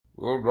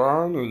Well,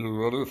 Brian, are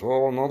you ready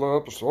for another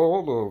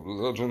episode of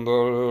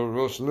Legendary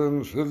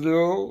Wrestling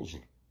Figures?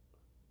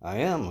 I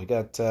am. We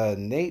got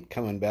Nate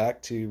coming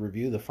back to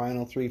review the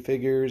final three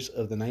figures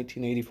of the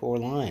 1984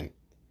 line.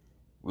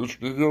 Which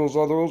figures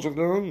are those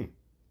again?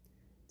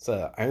 It's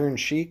Iron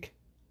Sheik,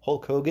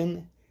 Hulk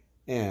Hogan,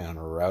 and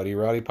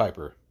Roddy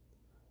Piper.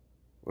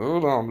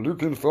 Well, I'm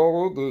looking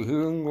forward to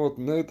hearing what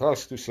Nate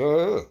has to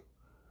say.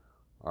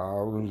 I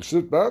will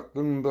sit back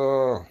and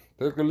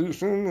take a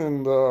listen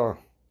and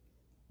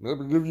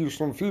maybe give you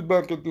some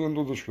feedback at the end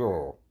of the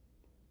show.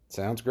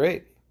 Sounds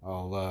great.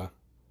 I'll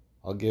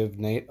give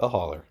Nate a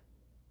holler.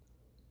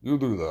 You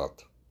do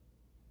that.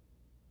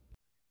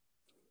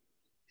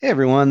 Hey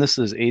everyone, this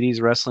is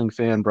 80s wrestling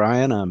fan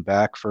Brian. I'm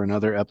back for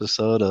another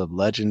episode of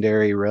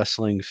Legendary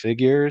Wrestling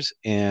Figures,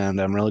 and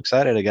I'm real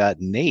excited. I got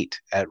Nate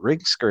at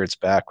Ring Skirts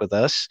back with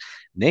us.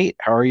 Nate,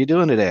 how are you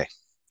doing today?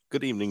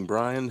 Good evening,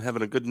 Brian.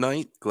 Having a good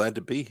night. Glad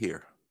to be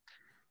here.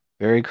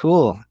 Very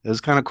cool. It was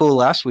kind of cool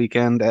last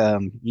weekend.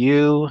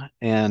 You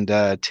and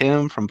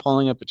Tim from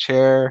Pulling Up a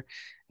Chair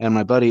and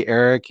my buddy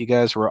Eric, you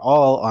guys were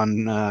all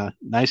on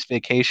nice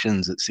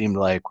vacations, it seemed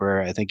like,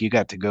 where I think you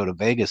got to go to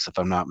Vegas, if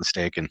I'm not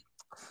mistaken.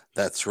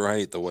 That's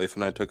right. The wife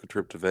and I took a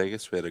trip to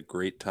Vegas. We had a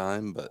great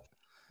time, but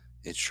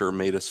it sure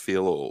made us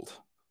feel old.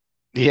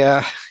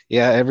 Yeah,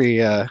 yeah,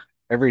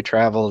 every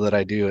travel that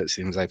I do, it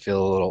seems I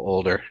feel a little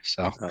older.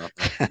 So Uh,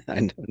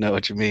 I know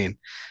what you mean.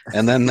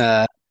 And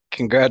then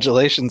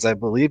congratulations, I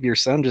believe your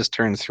son just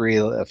turned 3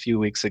 a few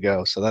weeks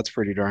ago, so that's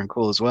pretty darn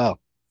cool as well.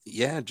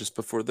 yeah, just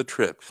before the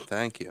trip.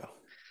 Thank you.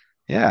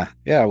 Yeah,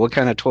 yeah. What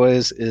kind of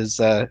toys is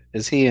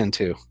he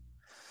into?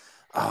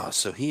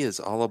 So he is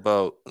all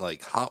about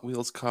like Hot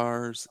Wheels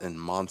cars and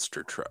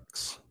monster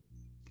trucks.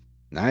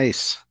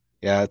 Nice.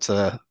 Yeah, it's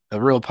a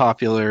real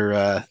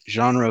popular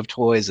genre of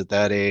toys at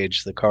that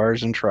age, the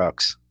cars and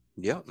trucks.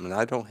 Yep, and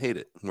I don't hate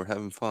it. We're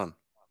having fun.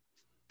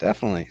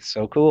 Definitely.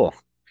 So cool.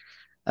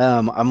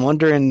 I'm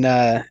wondering,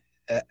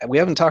 we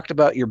haven't talked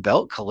about your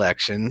belt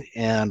collection,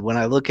 and when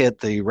I look at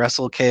the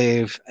Wrestle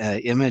Cave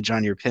image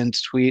on your pinned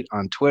tweet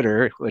on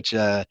Twitter, which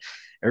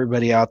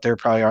everybody out there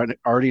probably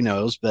already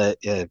knows, but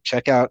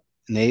check out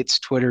Nate's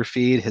Twitter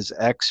feed, his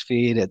X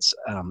feed. It's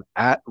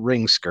at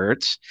Ring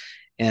Skirts,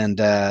 and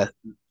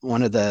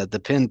one of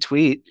the pinned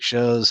tweet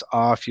shows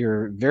off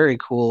your very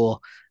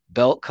cool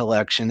belt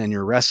collection in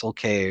your Wrestle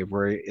Cave,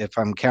 where if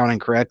I'm counting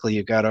correctly,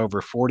 you've got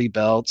over 40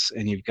 belts,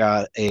 and you've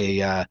got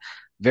a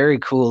very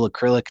cool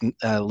acrylic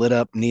lit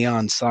up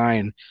neon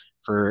sign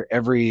for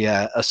every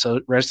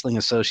wrestling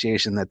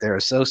association that they're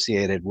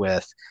associated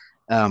with.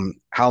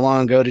 How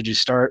long ago did you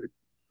start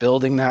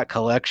building that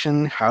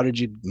collection? How did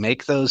you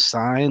make those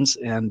signs?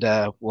 And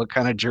what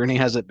kind of journey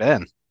has it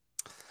been?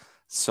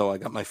 So I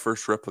got my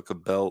first replica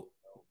belt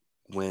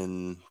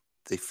when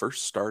they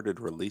first started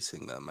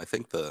releasing them. I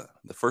think the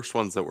first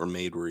ones that were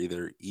made were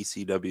either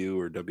ECW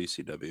or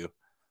WCW,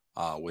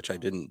 which I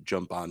didn't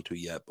jump onto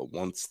yet. But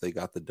once they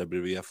got the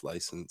WWF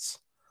license,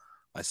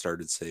 I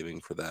started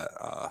saving for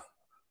that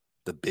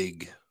the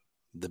big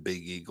the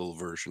big eagle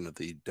version of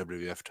the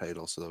WWF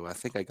title. So I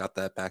think I got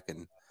that back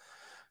in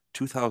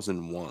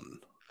 2001.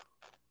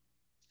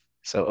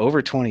 So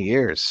over 20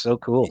 years. So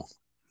Y- cool.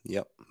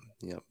 Yep.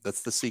 Yep.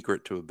 That's the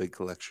secret to a big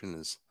collection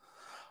is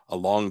a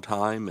long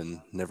time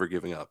and never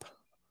giving up.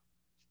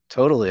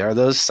 Totally. Are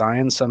those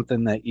signs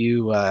something that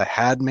you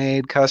had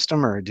made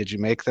custom, or did you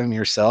make them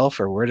yourself,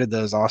 or where did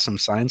those awesome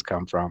signs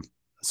come from?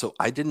 So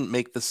I didn't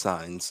make the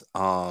signs.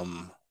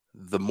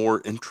 The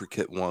more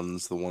intricate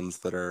ones, the ones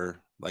that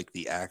are like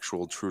the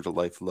actual true to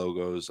life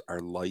logos,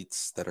 are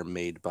lights that are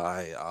made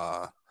by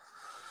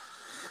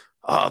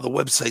the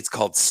website's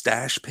called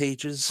Stash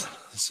Pages.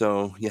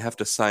 So you have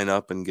to sign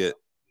up and get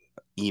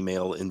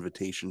email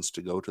invitations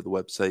to go to the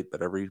website,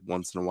 but every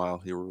once in a while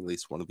he'll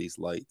release one of these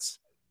lights.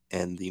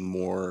 And the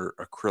more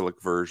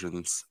acrylic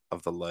versions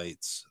of the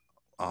lights,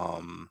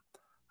 I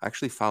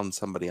actually found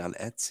somebody on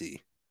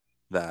Etsy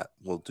that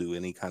will do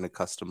any kind of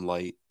custom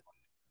light.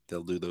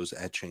 They'll do those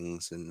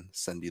etchings and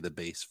send you the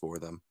base for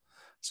them.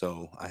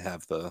 So I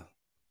have the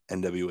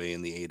NWA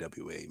and the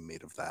AWA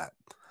made of that.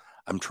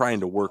 I'm trying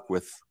to work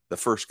with the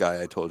first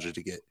guy I told you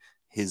to get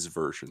his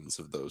versions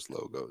of those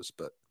logos,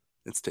 but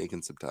it's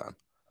taken some time.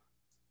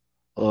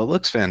 Well, it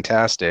looks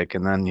fantastic.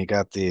 And then you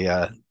got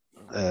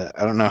I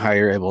don't know how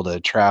you're able to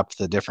trap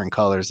the different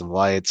colors of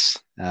lights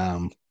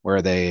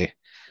where they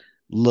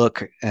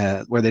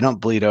where they don't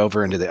bleed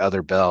over into the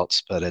other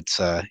belts, but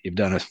you've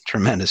done a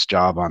tremendous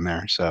job on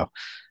there. So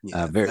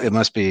Yeah, it thank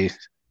must be,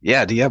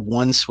 yeah. Do you have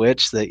one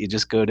switch that you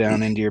just go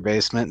down into your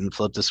basement and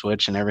flip the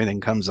switch and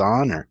everything comes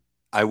on, or?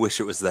 I wish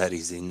it was that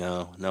easy.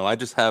 No, no, I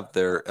just have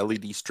their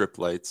LED strip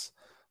lights.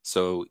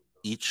 So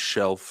each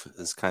shelf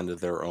is kind of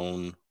their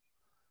own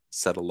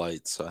set of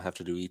lights. So I have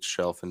to do each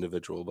shelf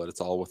individual, but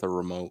it's all with a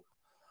remote.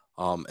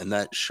 And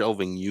that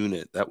shelving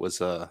unit, that was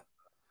the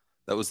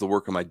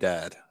work of my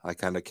dad. I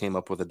kind of came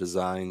up with a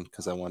design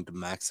because I wanted to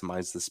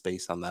maximize the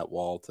space on that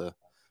wall to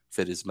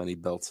fit as many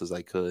belts as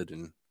I could.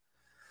 And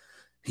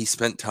he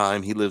spent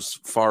time. He lives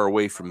far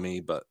away from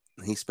me, but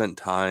he spent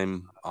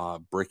time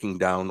breaking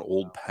down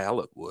old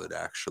pallet wood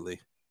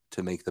actually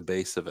to make the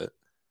base of it.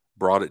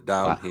 Brought it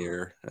down Wow,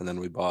 here, and then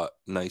we bought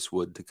nice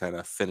wood to kind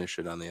of finish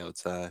it on the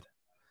outside.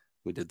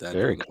 We did that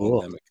very during the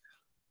cool. pandemic.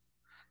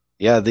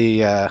 Yeah,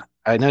 the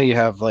I know you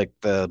have like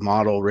the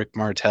model Rick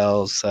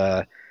Martel's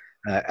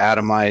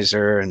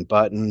atomizer and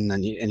button,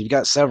 and you've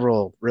got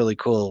several really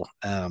cool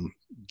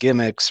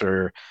gimmicks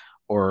or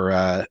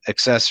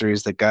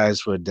accessories that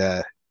guys would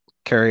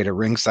carry to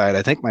ringside.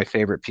 I think my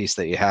favorite piece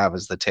that you have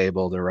is the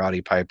table, the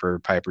Roddy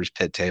Piper's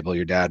Pit table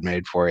your dad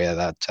made for you.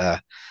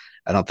 That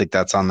I don't think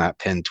that's on that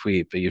pinned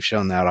tweet, but you've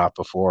shown that off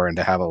before, and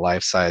to have a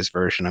life-size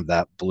version of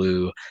that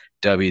blue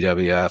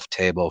WWF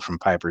table from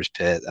Piper's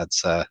Pit,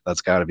 that's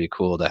got to be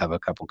cool to have a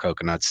couple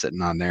coconuts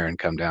sitting on there and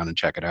come down and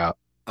check it out.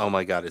 Oh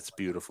my god, it's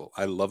beautiful.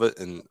 I love it,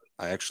 and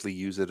I actually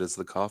use it as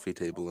the coffee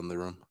table in the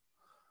room.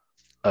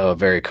 Oh,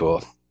 very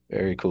cool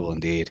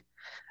indeed.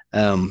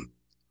 Um,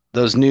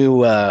 those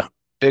new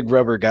big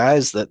rubber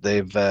guys that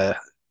they've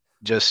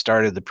just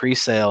started the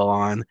pre-sale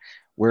on.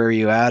 Where are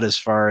you at as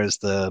far as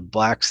the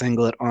black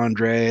singlet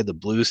Andre, the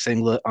blue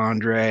singlet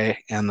Andre,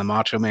 and the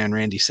Macho Man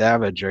Randy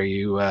Savage? Are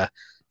you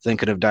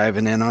thinking of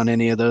diving in on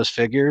any of those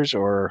figures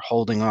or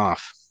holding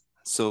off?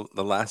 So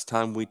the last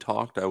time we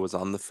talked, I was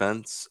on the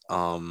fence.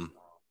 I'm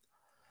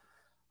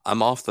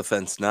off the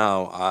fence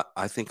now.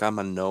 I think I'm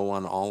a no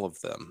on all of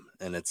them.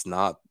 And it's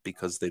not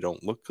because they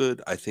don't look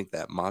good. I think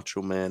that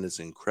Macho Man is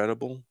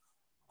incredible.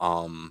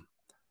 Um,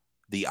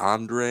 the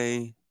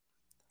Andre,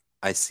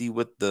 I see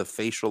what the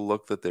facial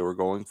look that they were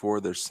going for.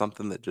 There's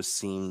something that just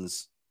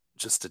seems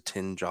just a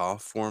tinge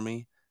off for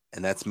me.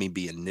 And that's me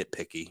being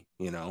nitpicky,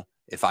 you know.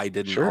 If I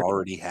didn't Sure.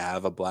 already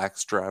have a black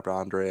strapped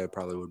Andre, I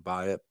probably would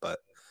buy it. But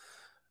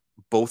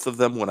both of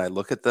them, when I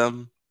look at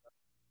them,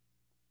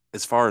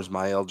 as far as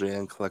my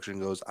LJN collection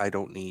goes, I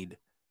don't need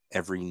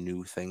every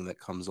new thing that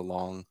comes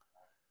along.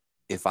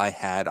 If I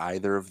had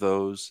either of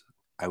those,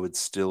 I would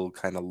still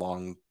kind of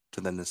long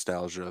to the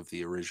nostalgia of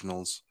the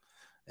originals.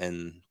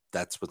 And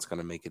that's what's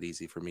going to make it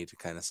easy for me to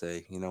kind of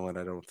say, you know what,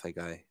 I don't think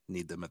I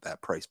need them at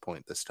that price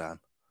point this time.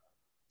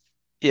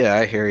 Yeah,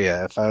 I hear you.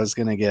 If I was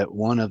going to get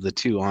one of the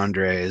two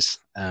Andres,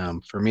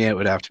 for me, it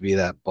would have to be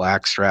that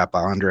black strap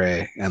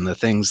Andre. And the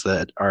things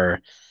that are,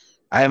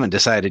 I haven't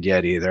decided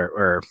yet either,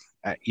 or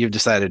you've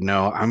decided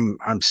no.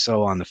 I'm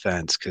so on the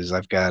fence because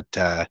I've got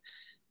the,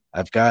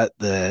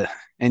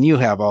 and you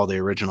have all the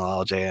original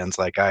LJNs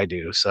like I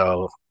do.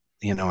 So,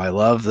 I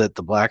love that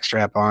the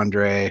blackstrap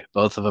Andre,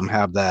 both of them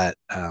have that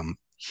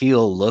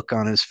heel look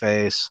on his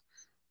face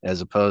as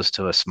opposed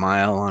to a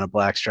smile on a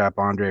blackstrap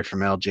Andre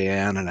from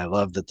LJN. And I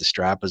love that the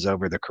strap is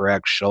over the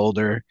correct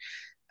shoulder.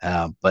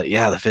 But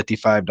yeah, the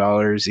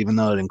 $55, even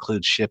though it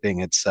includes shipping,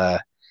 it's a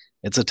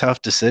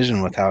tough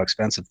decision with how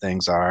expensive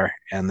things are.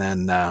 And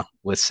then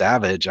with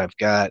Savage, I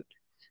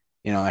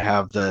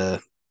have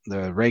the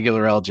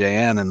regular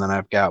LJN, and then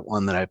I've got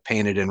one that I've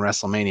painted in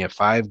WrestleMania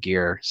 5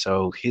 gear.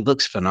 So he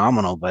looks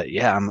phenomenal, but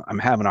yeah, I'm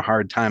having a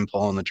hard time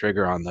pulling the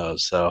trigger on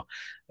those. So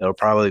it'll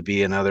probably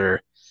be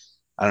another,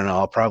 I don't know,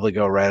 I'll probably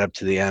go right up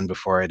to the end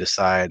before I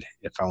decide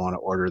if I want to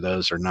order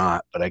those or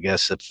not. But I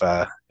guess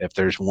if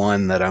there's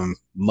one that I'm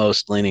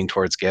most leaning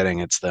towards getting,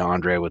 it's the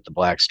Andre with the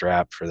black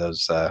strap for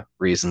those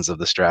reasons of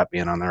the strap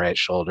being on the right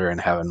shoulder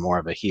and having more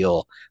of a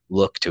heel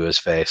look to his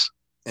face.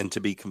 And to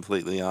be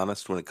completely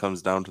honest, when it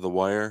comes down to the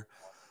wire,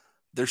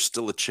 there's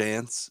still a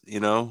chance, you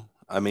know?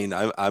 I mean,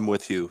 I'm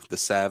with you. The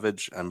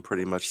Savage, I'm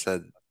pretty much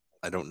said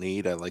I don't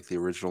need. I like the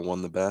original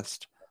one the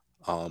best.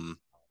 Um,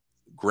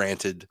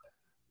 Granted,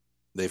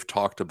 they've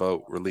talked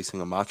about releasing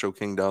a Macho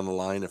King down the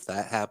line. If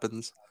that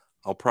happens,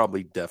 I'll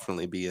probably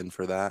definitely be in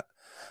for that.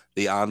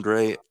 The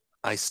Andre,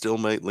 I still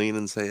might lean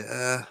and say,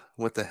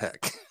 what the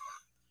heck?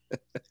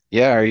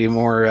 Yeah, are you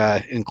more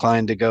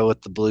inclined to go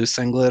with the blue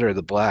singlet or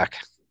the black?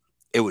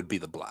 It would be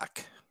the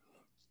black.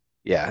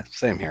 Yeah,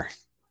 same here.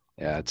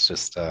 Yeah, it's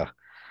just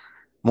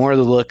more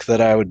the look that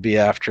I would be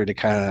after to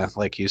kind of,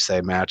 like you say,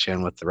 match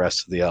in with the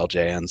rest of the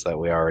LJNs that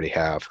we already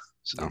have.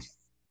 So,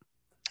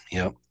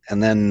 yep.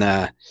 And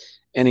then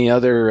any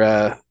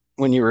other,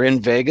 when you were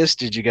in Vegas,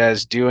 did you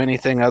guys do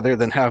anything other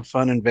than have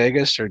fun in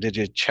Vegas, or did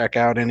you check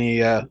out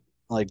any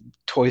like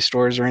toy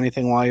stores or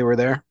anything while you were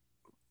there?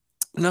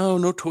 No,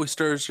 no toy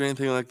stores or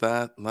anything like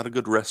that. A lot of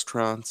good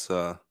restaurants.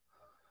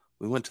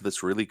 We went to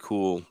this really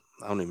cool,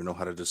 I don't even know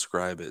how to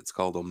describe it. It's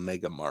called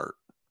Omega Mart.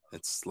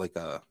 It's like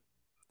an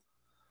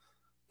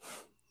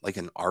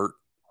art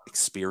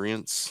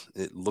experience.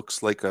 It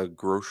looks like a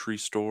grocery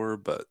store,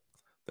 but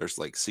there's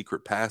like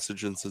secret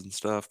passages and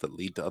stuff that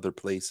lead to other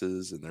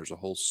places, and there's a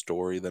whole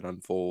story that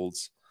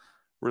unfolds.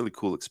 Really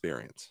cool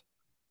experience.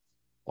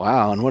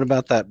 Wow. And what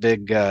about that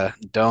big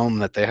dome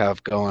that they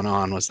have going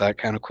on? Was that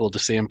kind of cool to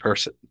see in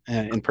person?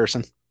 In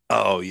person?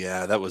 Oh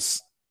yeah, that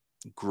was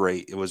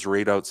great. It was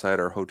right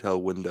outside our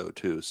hotel window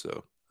too,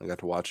 so I got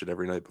to watch it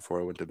every night before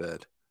I went to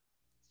bed.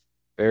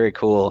 Very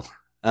cool.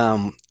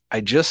 I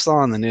just saw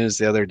on the news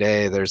the other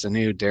day there's a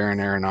new Darren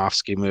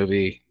Aronofsky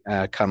movie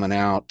coming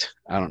out.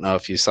 I don't know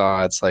if you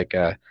saw. It's like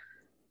a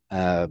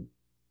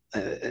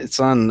it's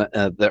on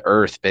the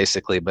Earth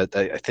basically, but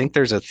I think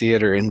there's a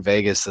theater in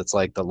Vegas that's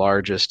like the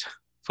largest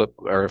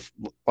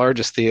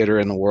largest theater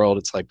in the world.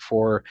 It's like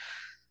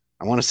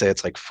I want to say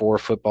it's like 4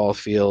 football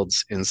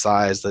fields in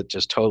size that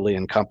just totally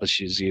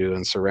encompasses you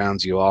and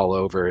surrounds you all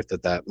over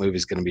that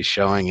movie's going to be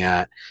showing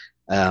at.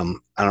 I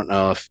don't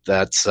know if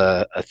that's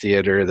a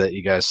theater that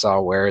you guys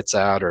saw where it's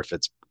at, or if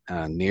it's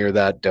near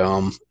that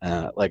dome.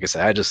 Like I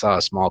said, I just saw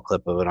a small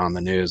clip of it on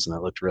the news, and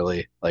it looked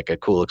really like a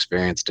cool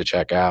experience to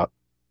check out.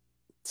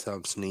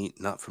 Sounds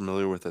neat. Not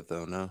familiar with it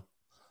though. No.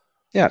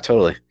 Yeah,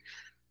 totally.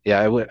 Yeah,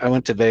 I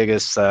went to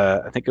Vegas.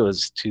 I think it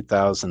was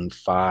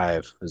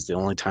 2005. It was the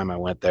only time I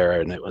went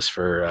there, and it was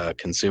for a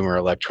consumer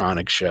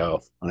electronics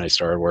show when I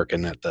started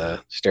working at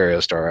the stereo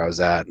store I was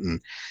at,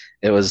 and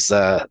it was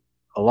a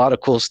lot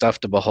of cool stuff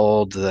to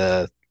behold.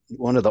 The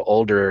One of the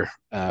older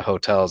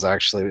hotels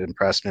actually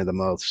impressed me the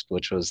most,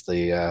 which was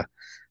the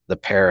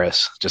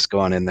Paris. Just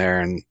going in there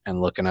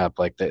and looking up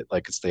like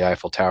it's the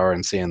Eiffel Tower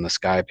and seeing the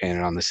sky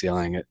painted on the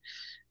ceiling.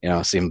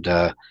 It seemed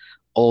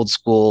old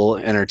school,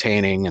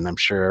 entertaining, and I'm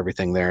sure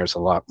everything there is a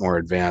lot more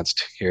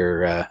advanced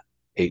here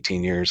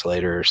 18 years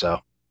later or so.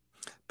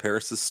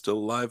 Paris is still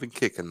alive and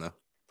kicking though.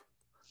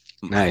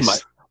 My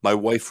Nice. my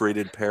wife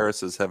rated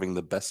Paris as having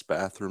the best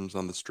bathrooms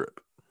on the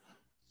strip.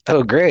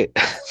 Oh, great.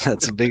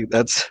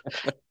 That's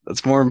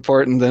more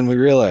important than we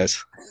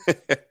realize.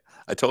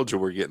 I told you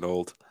we're getting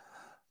old.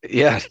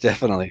 Yeah,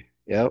 definitely.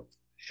 Yep.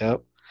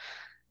 Yep.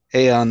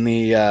 Hey, on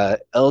the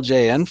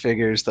LJN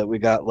figures that we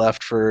got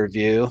left for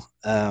review,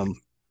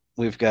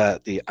 we've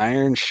got the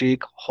Iron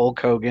Sheik, Hulk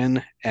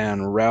Hogan,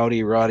 and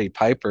Roddy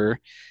Piper.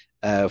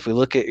 If we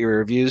look at your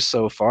reviews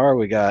so far,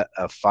 we got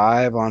a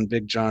 5 on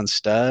Big John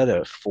Studd,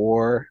 a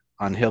 4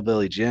 on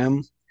Hillbilly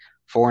Jim,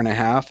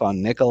 4.5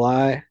 on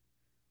Nikolai,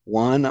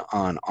 1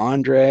 on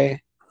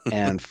Andre,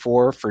 and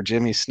 4 for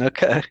Jimmy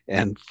Snuka,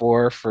 and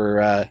 4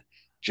 for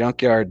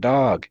Junkyard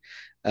Dog.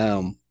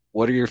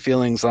 What are your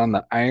feelings on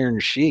the Iron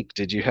Sheik?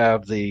 Did you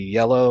have the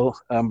yellow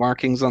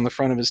markings on the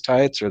front of his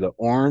tights, or the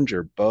orange,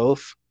 or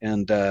both?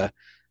 And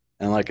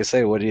like I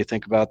say, what do you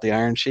think about the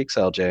Iron Sheik's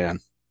LJN?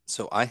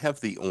 So I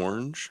have the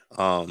orange.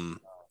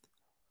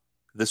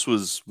 This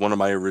was one of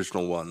my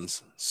original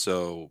ones,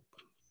 so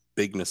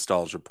big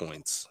nostalgia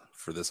points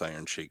for this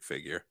Iron Sheik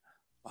figure.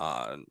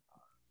 Uh,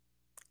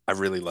 I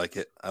really like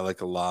it. I like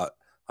it a lot.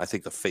 I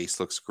think the face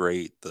looks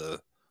great.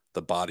 The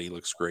body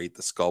looks great.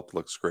 The sculpt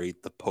looks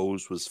great. The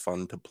pose was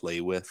fun to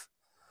play with.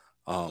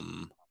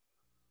 Um,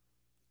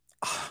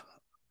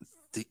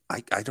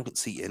 I don't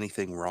see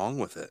anything wrong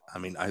with it. I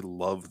mean, I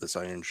love this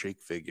Iron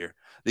Sheik figure.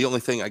 The only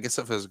thing, I guess,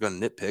 if I was going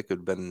to nitpick, it would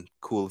have been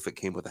cool if it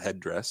came with a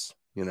headdress,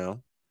 you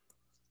know.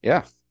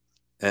 Yeah.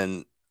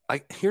 And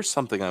here's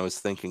something I was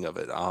thinking of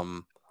it.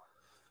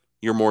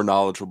 You're more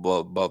knowledgeable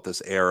about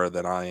this era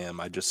than I am.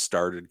 I just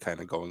started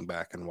kind of going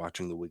back and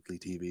watching the weekly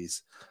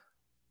TVs.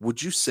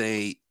 Would you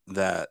say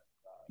that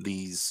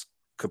these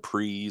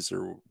capris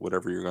or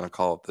whatever you're going to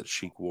call it that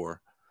Sheik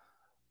wore,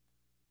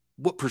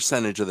 what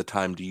percentage of the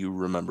time do you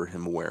remember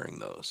him wearing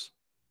those?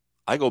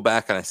 I go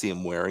back and I see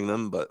him wearing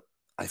them, but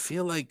I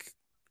feel like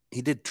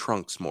he did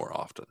trunks more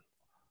often.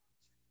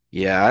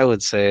 Yeah, I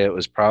would say it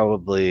was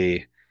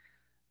probably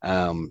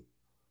um,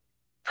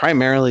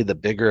 primarily the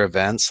bigger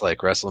events like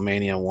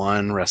WrestleMania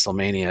 1,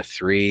 WrestleMania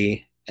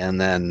 3, and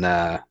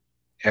then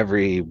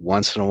every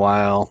once in a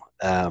while.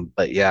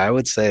 But yeah, I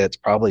would say it's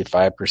probably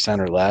 5%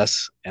 or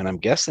less. And I'm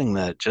guessing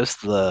that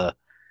just the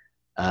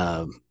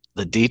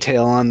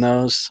detail on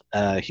those,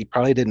 he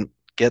probably didn't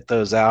get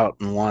those out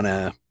and want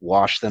to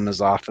wash them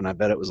as often. I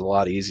bet it was a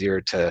lot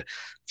easier to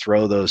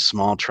throw those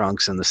small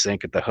trunks in the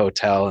sink at the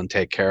hotel and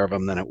take care of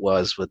them than it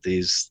was with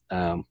these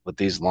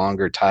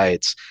longer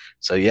tights.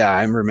 So yeah,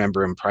 I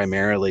remember him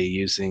primarily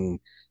using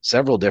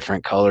several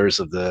different colors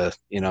of the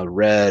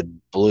red,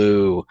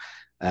 blue.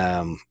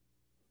 I'm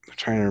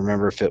trying to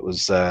remember if it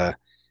was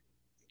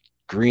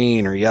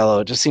green or yellow.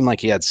 It just seemed like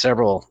he had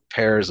several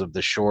pairs of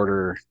the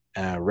shorter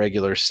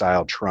regular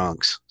style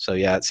trunks. So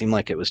yeah, it seemed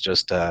like it was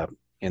just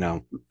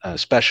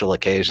special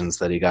occasions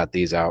that he got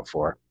these out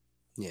for.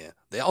 Yeah.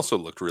 They also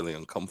looked really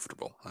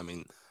uncomfortable. I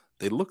mean,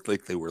 they looked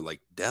like they were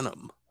like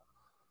denim.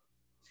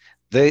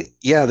 They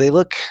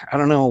look. I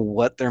don't know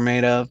what they're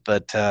made of,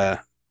 but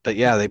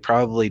yeah, they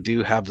probably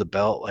do have the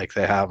belt like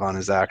they have on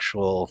his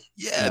actual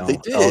Yeah, they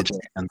did.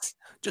 LJN.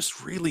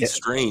 Just really Yeah,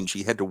 strange.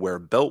 He had to wear a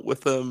belt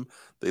with them.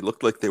 They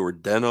looked like they were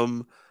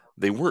denim.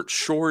 They weren't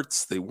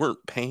shorts. They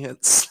weren't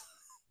pants.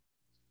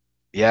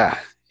 yeah,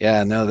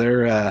 yeah. No,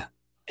 they're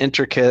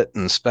intricate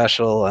and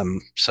special.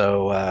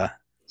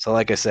 So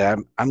like I say,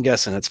 I'm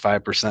guessing it's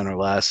 5% or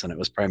less, and it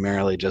was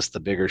primarily just the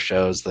bigger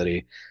shows that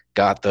he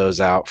got those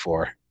out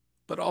for.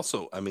 But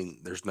also, I mean,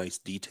 there's nice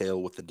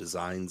detail with the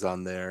designs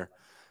on there.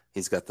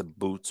 He's got the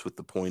boots with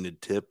the pointed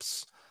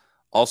tips.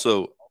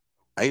 Also,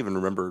 I even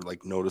remember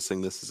like noticing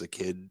this as a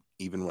kid,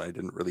 even when I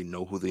didn't really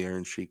know who the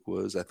Iron Sheik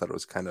was. I thought it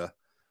was kind of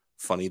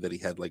funny that he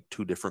had like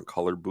two different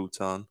colored boots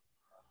on.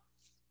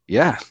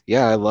 Yeah,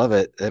 yeah, I love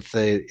it.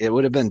 It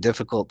would have been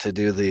difficult to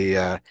do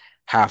the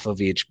half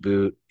of each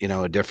boot,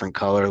 a different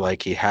color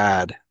like he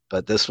had.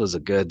 but this was a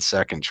good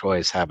second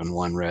choice, having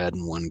one red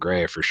and one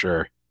gray for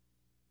sure.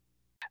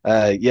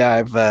 Yeah,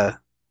 I've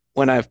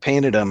when I've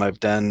painted them, I've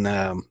done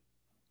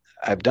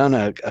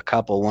a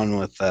couple, one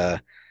with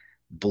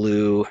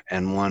blue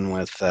and one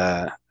with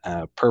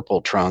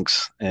purple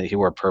trunks. He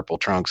wore purple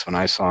trunks when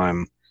I saw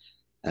him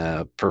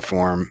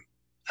perform.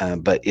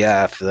 But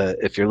yeah,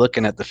 if you're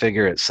looking at the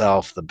figure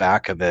itself, the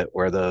back of it,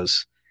 where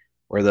those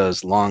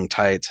long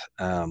tights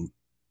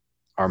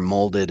are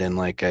molded in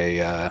like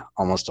a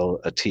almost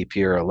a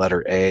TP or a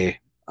letter A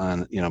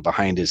on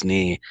behind his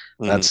knee.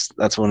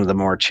 That's one of the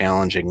more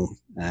challenging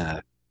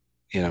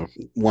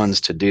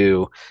ones to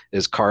do,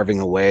 is carving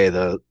away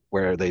the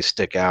where they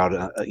stick out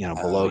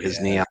below his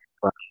knee on the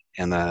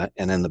front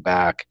and in the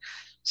back.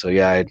 So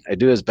yeah, I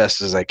do as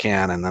best as I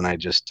can, and then I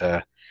just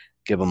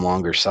give them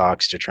longer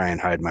socks to try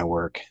and hide my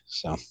work.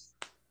 So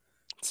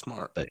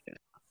smart. But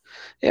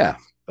yeah,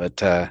 but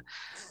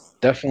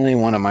definitely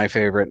one of my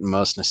favorite and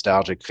most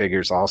nostalgic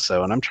figures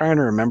also. And I'm trying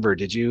to remember,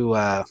 did you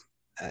I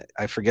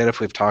forget if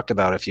we've talked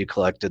about if you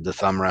collected the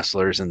thumb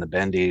wrestlers and the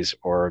bendies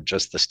or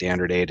just the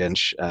standard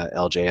 8-inch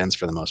LJNs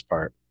for the most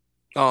part.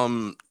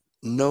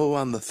 No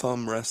on the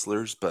thumb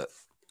wrestlers, but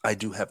I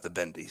do have the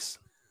bendies.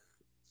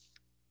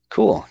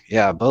 Cool.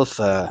 Yeah, both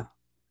it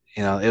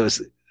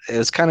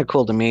was kind of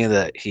cool to me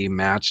that he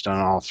matched on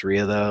all three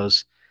of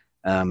those.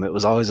 It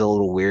was always a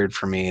little weird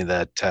for me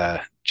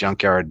that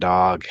Junkyard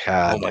Dog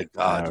had. Oh my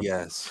God,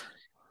 yes.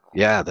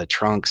 Yeah, the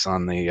trunks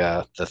on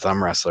the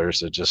thumb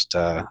wrestlers are just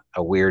a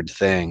weird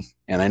thing.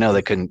 And I know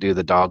they couldn't do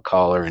the dog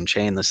collar and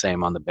chain the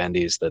same on the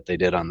bendies that they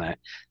did on the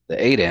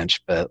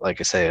 8-inch, but like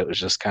I say, it was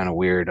just kind of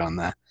weird on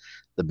the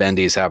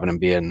bendies having them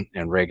be in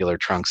regular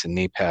trunks and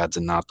knee pads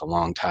and not the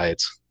long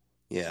tights.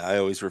 Yeah, I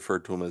always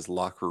referred to him as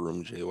locker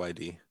room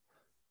JYD.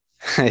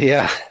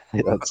 Yeah,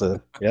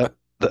 yep,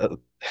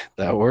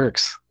 that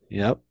works.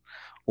 Yep.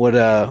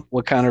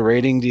 What kind of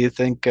rating do you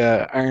think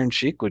Iron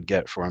Sheik would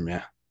get from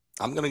you?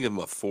 I'm gonna give him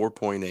a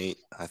 4.8.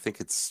 I think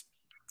it's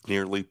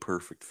nearly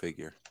perfect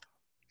figure.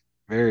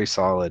 Very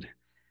solid.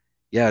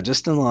 Yeah,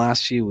 just in the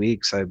last few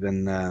weeks, I've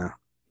been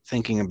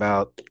thinking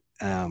about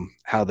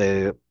how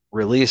they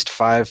released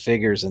 5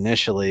 figures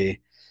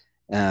initially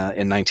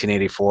in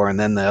 1984, and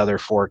then the other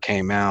 4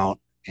 came out,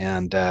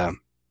 and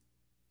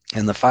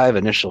the 5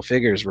 initial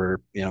figures were,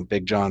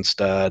 Big John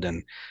Studd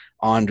and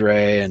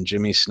Andre and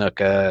Jimmy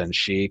Snuka and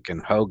Sheik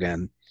and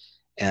Hogan.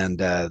 And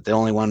the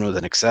only one with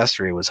an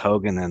accessory was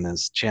Hogan and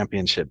his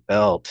championship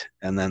belt.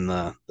 And then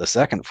the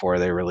second 4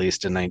 they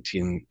released in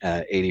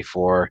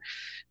 1984,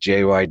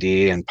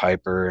 JYD and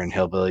Piper and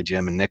Hillbilly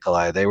Jim and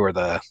Nikolai, they were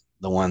the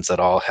ones that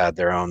all had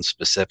their own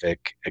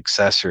specific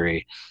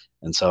accessory.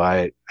 And so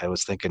I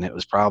was thinking it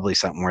was probably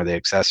something where the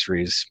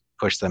accessories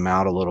pushed them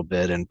out a little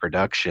bit in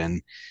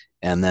production.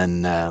 And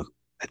then I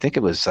think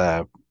it was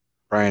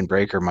Brian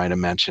Breaker might have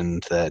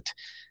mentioned that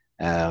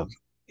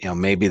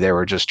maybe they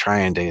were just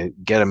trying to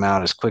get them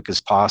out as quick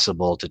as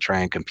possible to try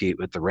and compete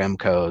with the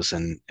Remcos,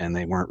 and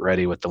they weren't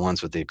ready with the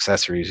ones with the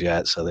accessories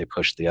yet, so they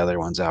pushed the other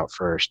ones out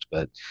first.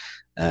 But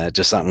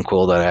just something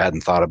cool that I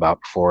hadn't thought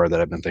about before that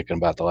I've been thinking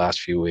about the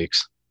last few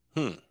weeks.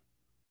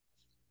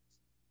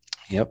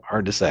 Yep,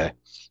 hard to say.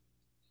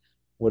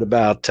 What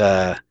about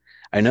I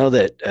know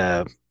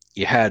that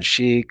you had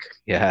Sheik,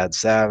 you had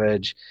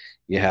Savage,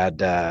 you had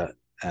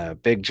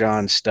Big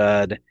John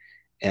Studd,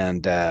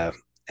 and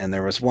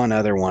there was one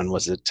other one.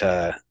 Was it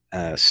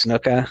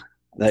Snuka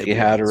that you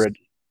had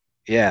already?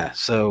 Yeah.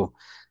 So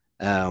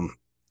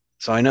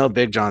I know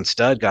Big John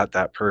Studd got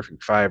that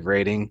perfect 5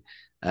 rating.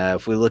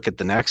 If we look at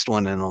the next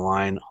one in the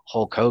line,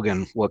 Hulk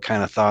Hogan, what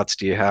kind of thoughts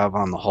do you have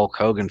on the Hulk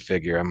Hogan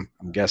figure? I'm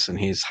guessing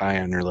he's high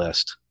on your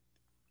list.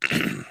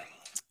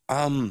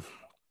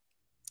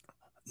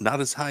 Not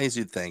as high as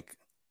you'd think.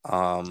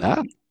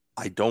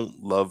 I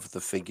don't love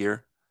the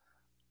figure.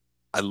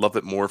 I love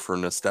it more for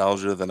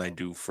nostalgia than I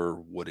do for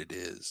what it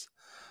is.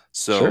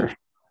 So sure.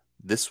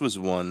 This was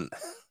one,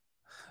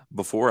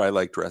 before I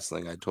liked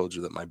wrestling, I told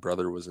you that my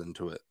brother was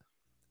into it.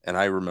 And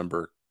I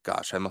remember,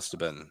 gosh, I must have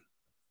been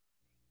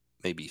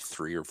maybe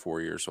 3 or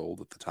 4 years old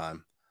at the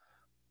time,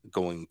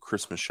 going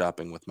Christmas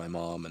shopping with my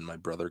mom, and my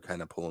brother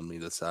kind of pulling me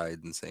to the side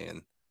and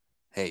saying,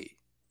 hey,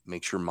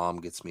 make sure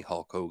mom gets me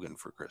Hulk Hogan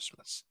for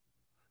Christmas,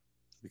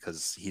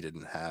 because he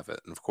didn't have it.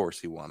 And of course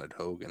he wanted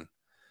Hogan.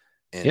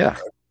 And yeah,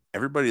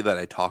 everybody that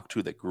I talked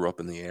to that grew up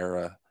in the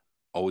era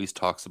always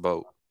talks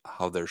about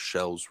how their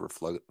shelves were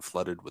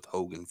flooded with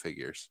Hogan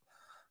figures.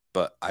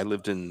 But I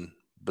lived in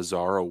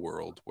Bizarro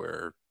world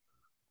where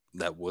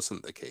that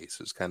wasn't the case.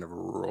 It was kind of a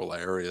rural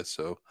area.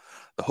 So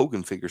the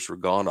Hogan figures were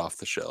gone off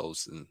the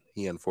shelves, and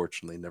he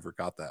unfortunately never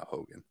got that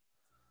Hogan.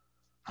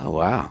 Oh,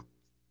 wow.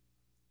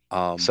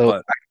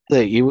 So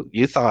but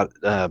you thought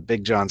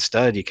Big John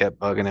Studd, you kept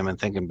bugging him and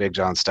thinking Big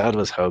John Studd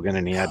was Hogan,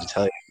 and he had to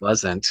tell you it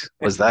wasn't.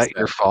 Was that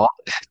your fault?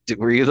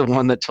 Were you the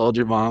one that told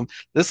your mom,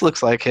 this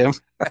looks like him?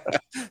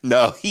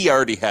 No, he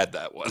already had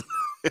that one.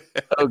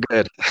 Oh,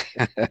 good.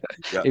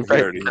 Yeah, he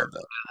already had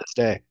that this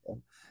day.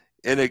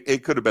 And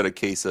it could have been a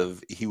case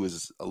of he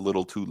was a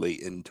little too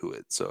late into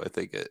it. So I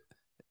think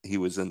he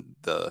was in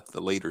the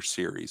later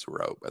series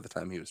were out by the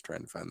time he was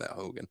trying to find that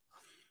Hogan.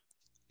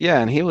 Yeah,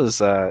 and he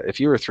was if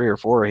you were 3 or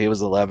 4, he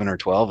was 11 or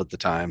 12 at the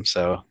time.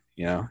 So,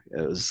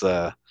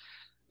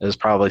 it was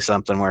probably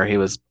something where he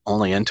was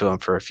only into him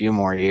for a few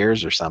more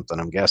years or something,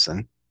 I'm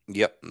guessing.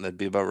 Yep, that'd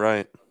be about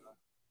right.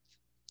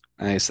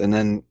 Nice. And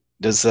then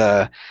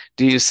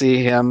do you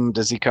see him,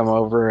 does he come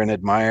over and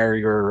admire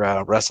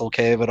your Wrestle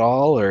Cave at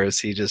all, or is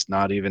he just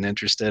not even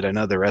interested? I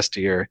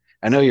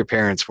know your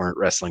parents weren't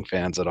wrestling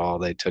fans at all.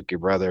 They took your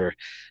brother,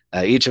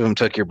 each of them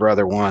took your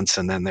brother once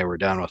and then they were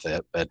done with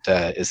it. But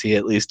is he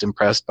at least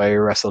impressed by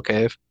your Wrestle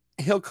Cave?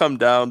 He'll come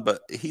down,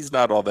 but he's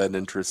not all that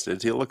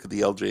interested. He'll look at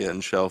the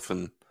LJN shelf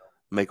and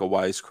make a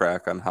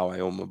wisecrack on how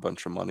I owe him a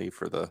bunch of money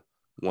for the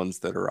ones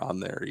that are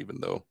on there, even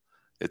though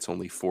it's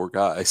only 4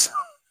 guys.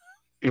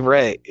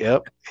 Right.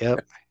 Yep.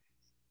 Yep.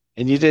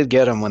 And you did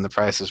get them when the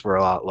prices were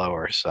a lot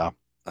lower. So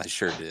I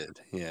sure did.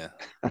 Yeah.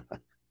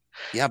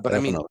 Yeah, but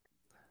definitely. I mean,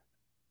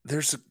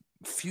 there's a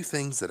few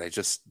things that I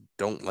just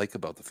don't like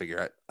about the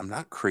figure. I'm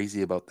not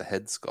crazy about the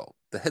head sculpt.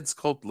 The head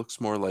sculpt looks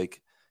more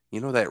like,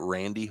 that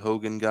Randy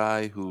Hogan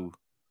guy who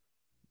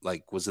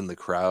like was in the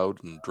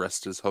crowd and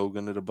dressed as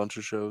Hogan at a bunch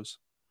of shows.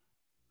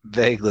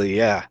 Vaguely,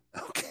 yeah.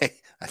 Okay.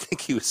 I think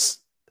he was,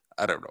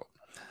 I don't know.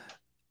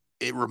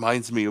 It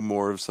reminds me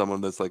more of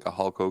someone that's like a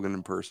Hulk Hogan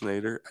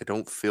impersonator. I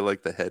don't feel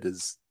like the head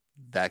is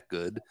that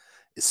good,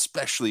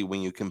 especially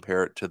when you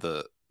compare it to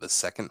the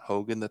second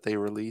Hogan that they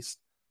released.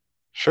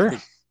 Sure. I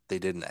think they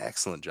did an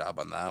excellent job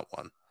on that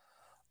one.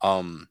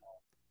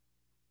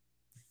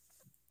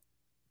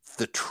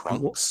 The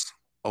trunks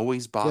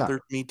always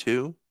bothered me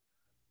too.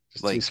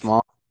 Just Like, too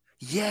small.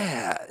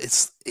 yeah,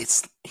 it's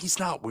he's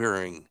not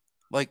wearing,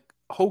 like,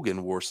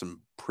 Hogan wore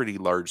some pretty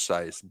large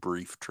sized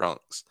brief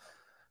trunks.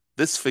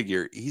 This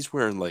figure, he's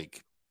wearing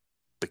like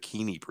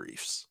bikini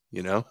briefs,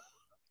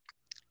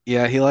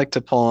 Yeah, he liked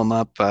to pull him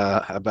up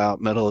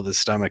about middle of his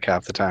stomach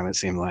half the time, it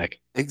seemed like.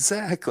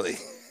 Exactly.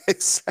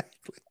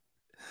 Exactly.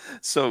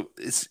 So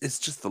it's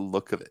just the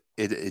look of it.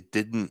 It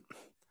didn't,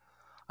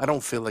 I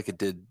don't feel like it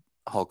did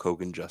Hulk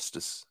Hogan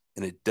justice,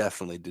 and it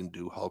definitely didn't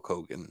do Hulk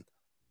Hogan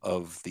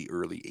of the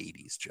early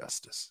 80s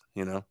justice.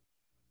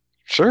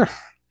 Sure,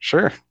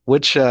 sure.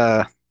 Which,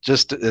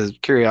 just as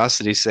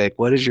curiosity's sake,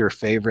 what is your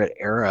favorite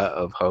era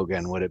of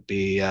Hogan? Would it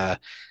be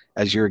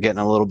as you were getting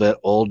a little bit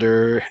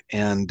older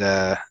and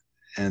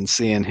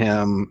seeing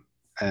him?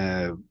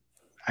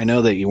 I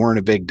know that you weren't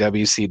a big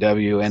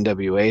WCW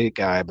NWA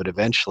guy, but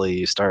eventually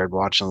you started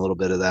watching a little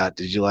bit of that.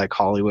 Did you like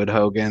Hollywood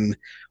Hogan,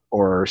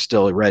 or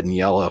still red and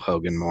yellow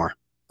Hogan more?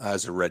 I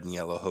was a red and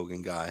yellow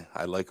Hogan guy.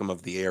 I like him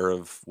of the era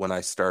of when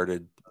I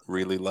started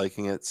really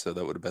liking it. So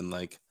that would have been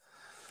like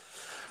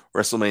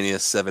WrestleMania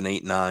 7,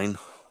 8, 9.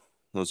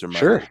 Those are my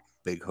Sure. like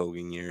big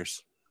Hogan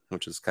years,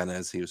 which is kind of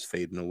as he was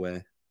fading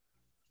away.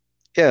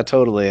 Yeah,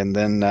 totally. And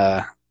then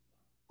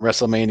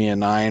WrestleMania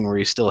 9, were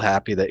you still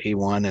happy that he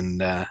won and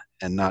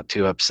not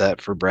too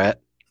upset for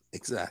Brett?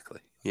 Exactly.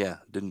 Yeah,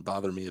 didn't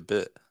bother me a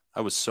bit.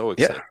 I was so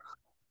Yeah. excited.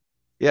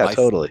 Yeah, My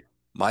totally.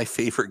 my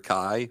favorite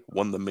guy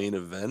won the main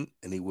event,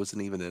 and he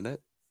wasn't even in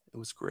it. It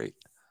was great.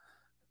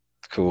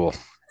 Cool.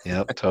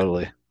 Yep,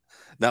 totally.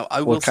 Now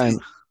I will What see.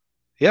 kind?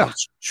 Yeah. Oh,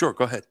 sure,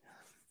 go ahead.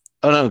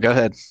 Oh no, go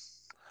ahead.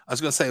 I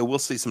was gonna say I will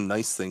say some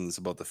nice things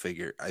about the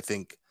figure. I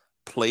think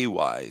play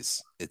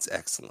wise, it's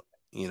excellent.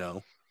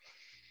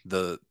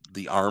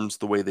 The arms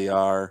the way they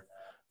are,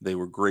 they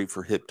were great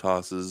for hip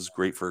tosses,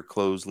 great for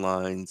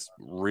clotheslines,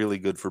 really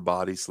good for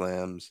body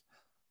slams.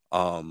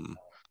 Um,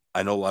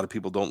 I know a lot of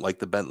people don't like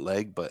the bent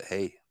leg, but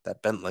hey,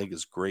 that bent leg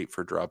is great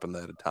for dropping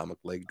that atomic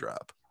leg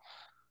drop.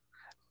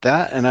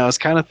 That, and I was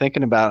kind of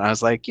thinking about it. I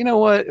was like, you know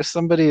what? If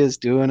somebody is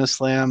doing a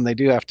slam, they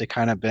do have to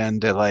kind of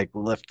bend to like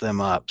lift them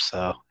up.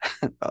 So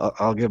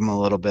I'll give them a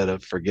little bit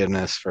of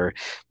forgiveness for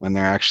when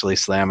they're actually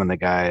slamming the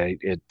guy.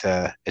 It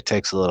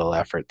takes a little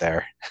effort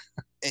there.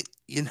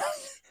 And,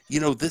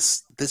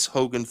 this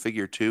Hogan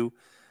figure too.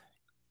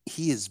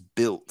 He is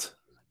built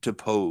to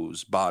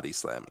pose body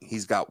slamming.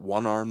 He's got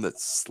one arm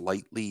that's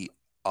slightly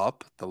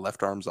up. The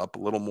left arm's up a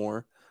little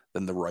more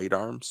than the right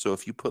arm. So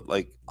if you put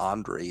like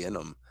Andre in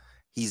him,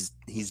 he's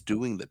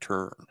doing the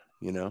turn.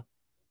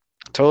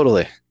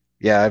 Totally.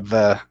 Yeah,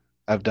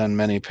 I've done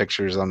many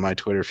pictures on my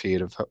Twitter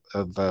feed of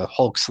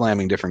Hulk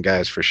slamming different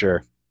guys for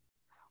sure.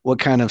 What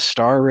kind of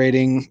star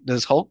rating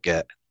does Hulk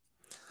get?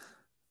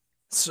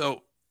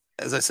 So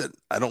as I said,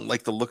 I don't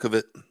like the look of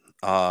it.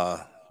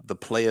 The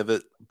play of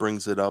it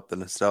brings it up. The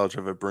nostalgia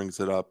of it brings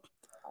it up.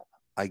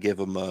 I give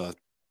him a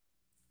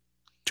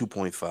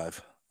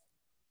 2.5.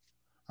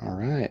 All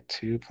right,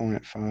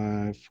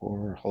 2.5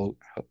 for Hulk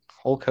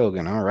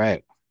Hogan. All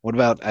right. What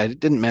about, I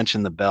didn't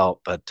mention the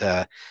belt, but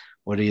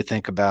what do you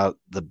think about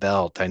the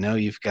belt? I know uh,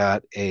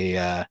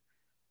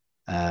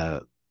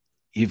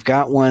 you've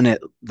got one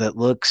that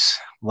looks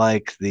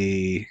like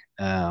is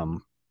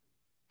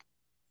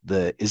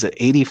it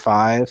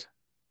 85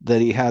 that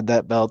he had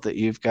that belt that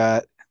you've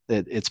got?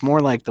 That it's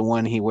more like the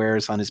one he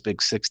wears on his big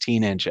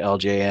 16-inch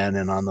LJN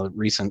and on the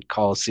recent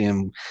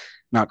Coliseum,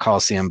 not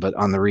Coliseum, but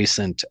on the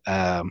recent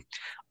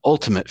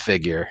Ultimate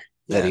figure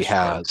that Yeah, he sure.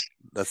 has.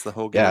 That's the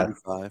Hogan Yeah.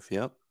 85.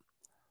 Yep.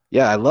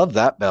 Yeah, I love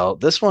that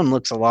belt. This one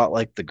looks a lot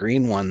like the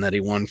green one that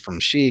he won from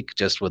Sheik,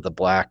 just with the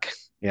black,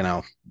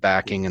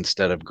 backing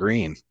instead of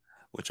green.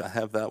 Which I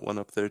have that one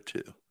up there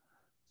too.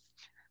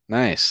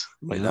 Nice.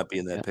 Might not be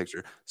in that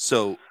picture.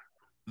 So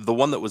the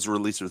one that was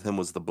released with him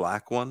was the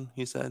black one,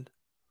 he said?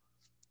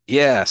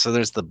 Yeah, so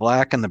there's the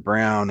black and the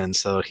brown, and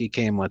so he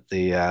came with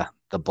the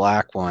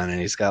black one,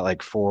 and he's got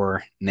like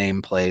 4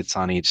 nameplates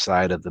on each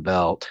side of the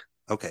belt.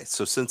 Okay,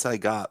 so since I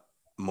got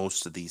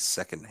most of these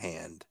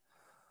secondhand,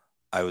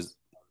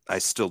 I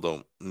still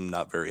I'm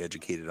not very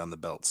educated on the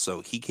belts.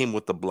 So he came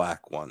with the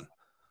black one.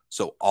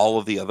 So all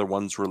of the other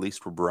ones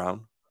released were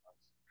brown?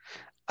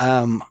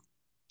 Um,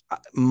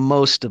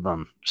 most of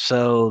them.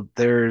 So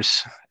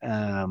there's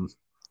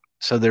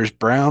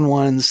brown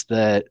ones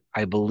that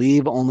I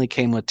believe only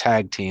came with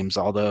tag teams,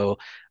 although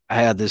I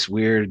had this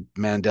weird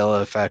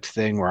Mandela effect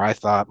thing where I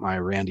thought my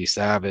Randy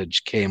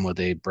Savage came with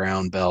a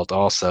brown belt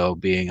also,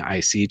 being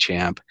IC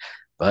champ,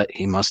 but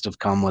he must have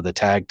come with a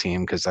tag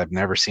team because I've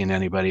never seen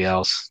anybody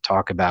else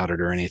talk about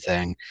it or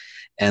anything.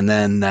 And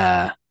then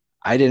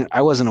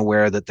I wasn't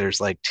aware that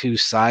there's like 2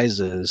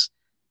 sizes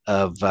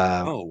of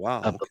Oh,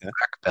 wow. of the Okay.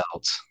 black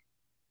belts.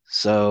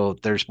 So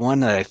there's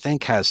one that I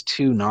think has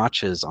 2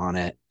 notches on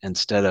it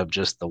instead of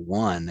just the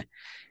one.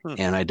 Hmm.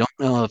 And I don't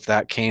know if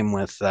that came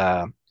with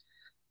uh,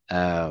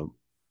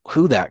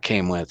 who that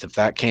came with. If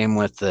that came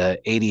with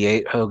the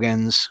 '88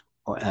 Hogans,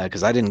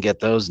 because I didn't get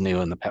those new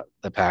in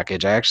the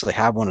package. I actually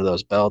have one of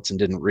those belts and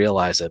didn't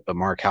realize it. But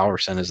Mark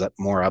Halverson is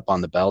more up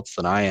on the belts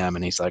than I am,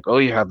 and he's like, "Oh,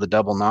 you have the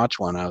double notch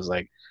one." I was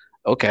like,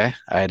 "Okay,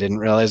 I didn't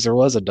realize there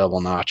was a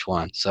double notch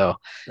one." So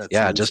That's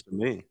yeah, news just to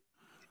me.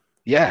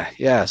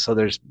 yeah. So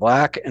there's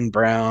black and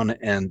brown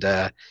and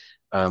a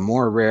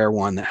more rare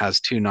one that has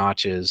 2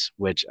 notches,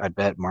 which I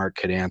bet Mark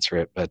could answer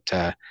it.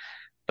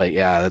 But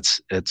yeah,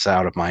 it's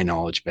out of my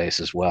knowledge base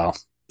as well.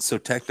 So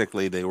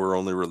technically, they were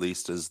only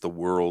released as the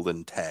World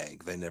and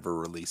Tag. They never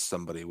released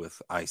somebody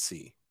with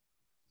IC.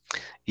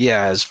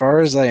 Yeah, as far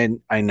as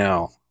I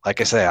know, like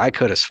I say, I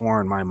could have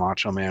sworn my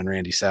Macho Man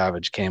Randy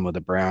Savage came with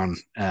a brown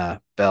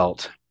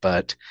belt,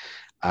 but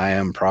I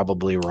am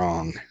probably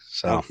wrong.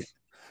 So Okay.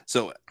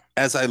 So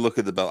as I look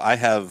at the belt,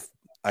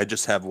 I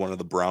just have one of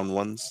the brown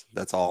ones.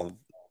 That's all.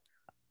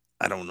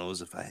 I don't know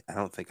as if I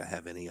don't think I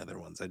have any other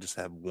ones. I just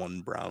have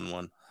one brown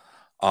one.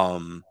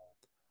 Um,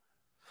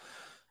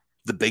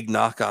 the big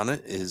knock on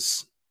it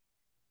is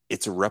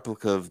it's a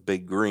replica of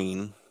Big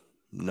Green.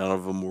 None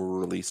of them were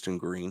released in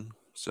green,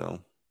 so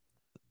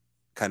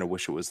kind of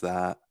wish it was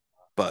that.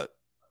 But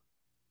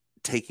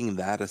taking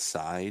that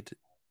aside,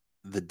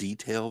 the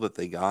detail that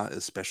they got,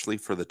 especially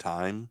for the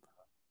time,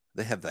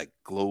 they have that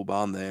globe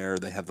on there,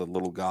 they have the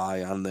little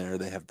guy on there,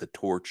 they have the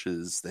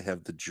torches, they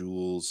have the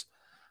jewels,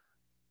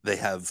 they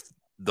have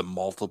the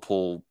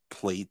multiple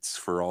plates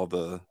for all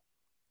the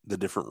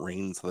different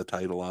reigns of the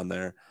title on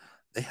there.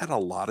 They had a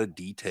lot of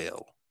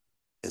detail,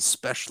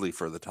 especially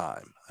for the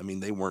time. I mean,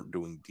 they weren't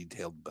doing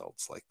detailed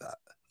belts like that,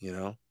 you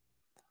know?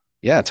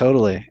 yeah,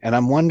 totally. And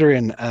I'm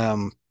wondering,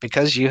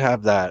 because you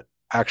have that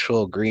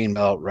actual green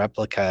belt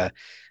replica,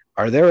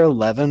 are there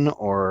 11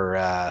 or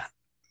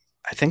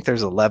I think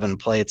there's 11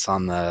 plates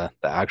on the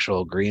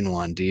actual green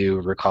one. Do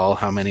you recall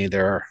how many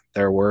there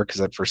were?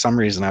 Because for some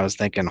reason I was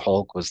thinking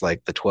Hulk was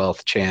like the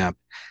 12th champ,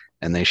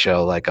 and they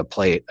show like a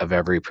plate of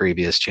every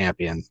previous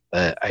champion.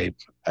 But I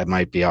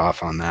might be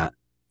off on that.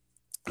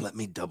 Let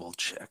me double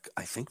check.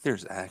 I think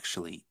there's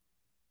actually.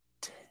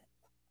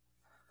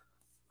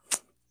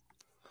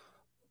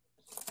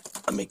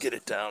 Let me get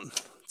it down.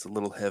 It's a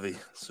little heavy,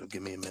 so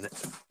give me a minute.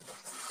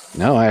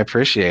 No, I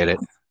appreciate it.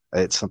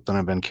 It's something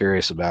I've been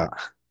curious about.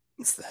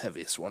 It's the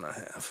heaviest one I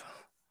have.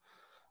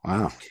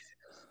 Wow. Okay.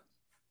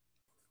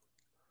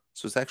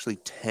 So it's actually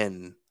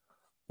 10.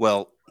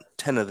 Well,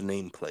 10 of the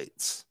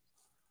nameplates.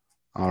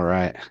 All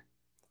right.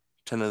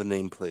 10 of the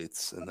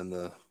nameplates, and then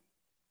the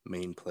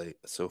main plate.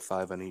 So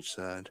 5 on each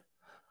side.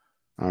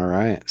 All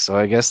right. So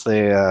I guess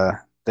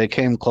they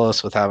came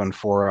close with having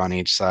 4 on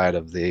each side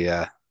of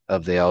the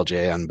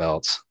LJN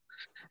belts.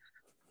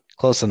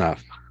 Close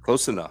enough.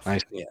 Close enough.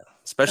 Nice. Yeah.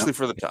 Especially Yep.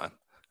 for the time.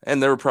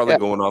 And they were probably Yeah.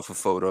 going off of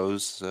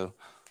photos. So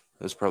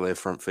it was probably a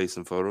front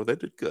facing photo. They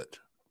did good.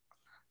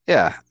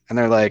 Yeah. And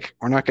they're like,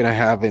 we're not going to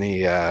have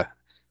any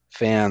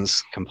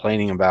fans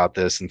complaining about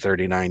this in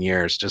 39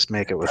 years. Just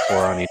make it with 4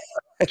 on each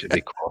side. It should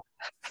be cool.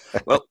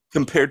 Well,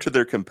 compared to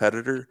their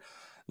competitor,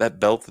 that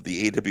belt that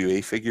the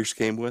AWA figures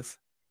came with,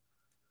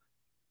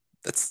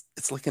 it's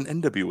like an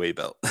NWA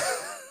belt.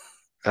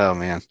 Oh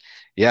man.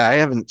 Yeah,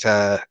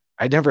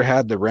 I never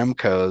had the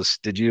Remcos.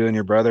 Did you and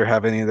your brother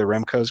have any of the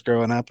Remcos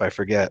growing up? I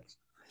forget.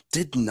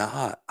 Did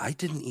not. I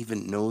didn't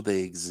even know they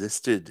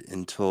existed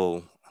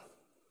until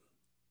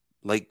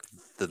like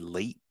the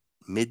late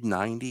mid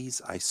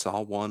 90s. I saw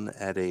one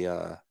at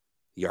a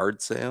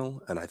yard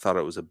sale and I thought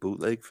it was a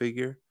bootleg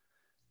figure.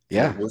 And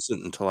it Yeah.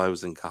 wasn't until I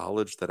was in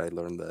college that I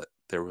learned that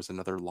there was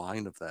another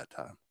line of that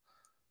time.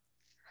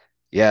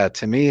 Yeah,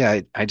 to me,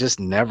 I just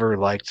never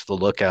liked the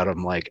look at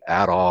them like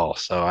at all.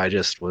 So I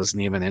just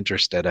wasn't even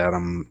interested at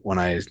them when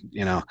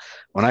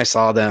when I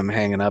saw them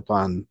hanging up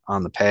on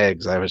the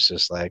pegs, I was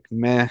just like,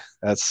 meh,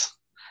 that's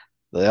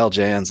the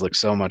LJNs look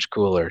so much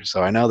cooler.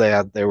 So I know they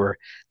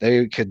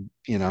could,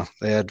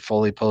 they had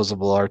fully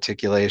posable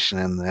articulation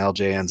and the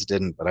LJNs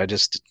didn't, but I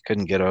just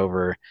couldn't get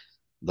over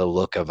the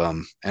look of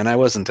them. And I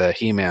wasn't a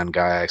He-Man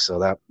guy, so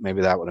that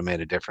maybe that would have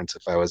made a difference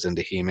if I was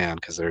into He-Man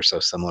because they're so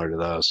similar to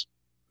those.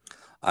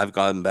 I've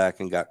gone back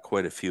and got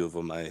quite a few of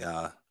them.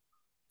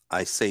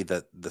 I say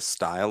that the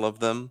style of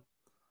them,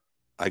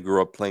 I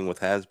grew up playing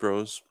with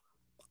Hasbro's.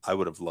 I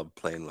would have loved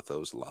playing with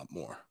those a lot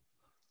more.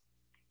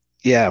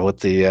 Yeah, with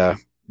the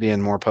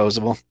being more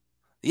posable.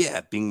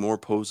 Yeah, being more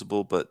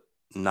posable, but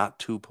not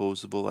too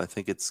posable. I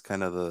think it's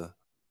kind of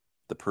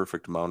the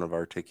perfect amount of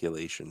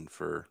articulation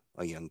for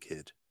a young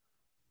kid.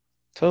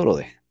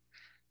 Totally.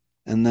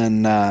 And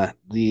then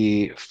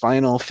the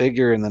final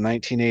figure in the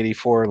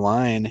 1984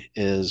 line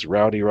is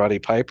Roddy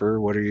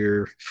Piper. What are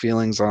your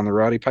feelings on the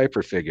Roddy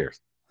Piper figure?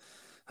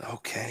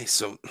 Okay,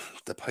 so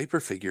the Piper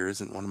figure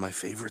isn't one of my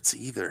favorites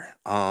either.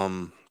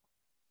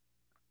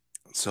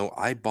 So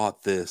I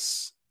bought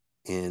this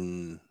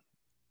in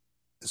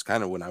it's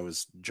kind of when I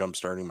was jump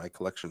starting my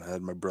collection. I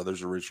had my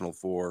brother's original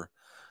four,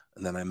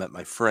 and then I met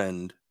my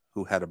friend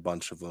who had a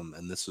bunch of them,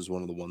 and this was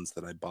one of the ones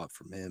that I bought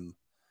from him.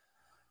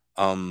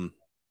 Um,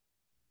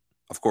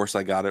 of course,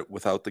 I got it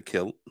without the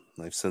kilt.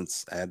 I've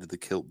since added the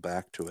kilt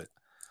back to it.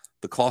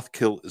 The cloth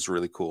kilt is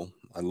really cool.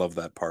 I love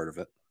that part of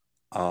it.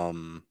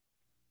 Um,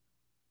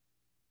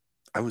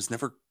 I was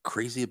never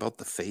crazy about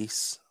the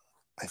face.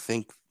 I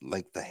think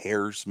like the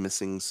hair's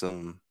missing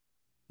some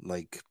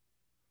like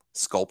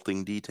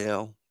sculpting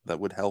detail that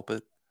would help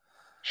it.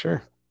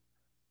 Sure.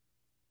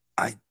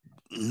 I'm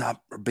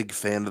not a big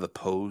fan of the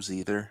pose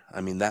either.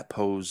 I mean, that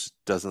pose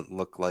doesn't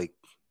look like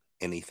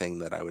anything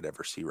that I would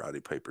ever see Roddy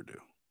Piper do.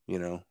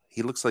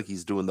 He looks like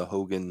he's doing the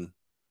Hogan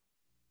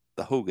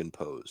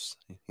pose,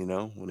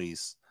 when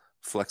he's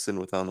flexing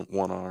with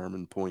one arm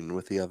and pointing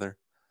with the other.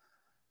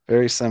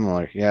 Very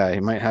similar. Yeah, he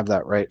might have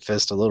that right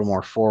fist a little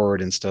more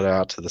forward instead of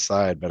out to the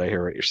side, but I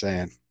hear what you're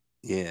saying.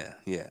 Yeah,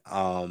 yeah.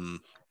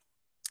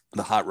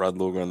 The Hot Rod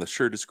logo on the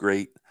shirt is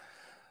great.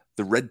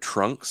 The red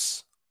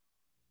trunks,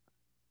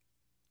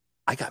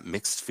 I got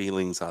mixed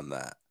feelings on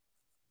that.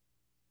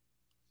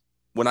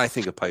 When I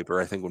think of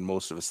Piper, I think when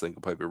most of us think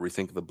of Piper, we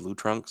think of the blue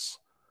trunks.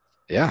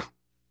 Yeah.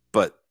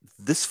 But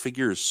this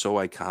figure is so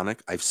iconic.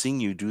 I've seen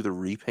you do the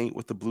repaint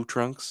with the blue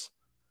trunks.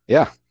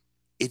 Yeah.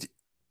 It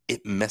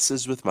it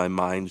messes with my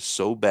mind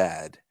so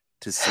bad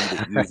to see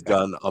that you've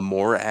done a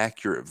more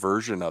accurate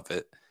version of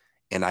it.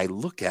 And I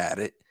look at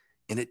it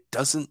and it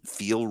doesn't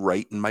feel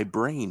right in my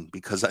brain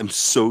because I'm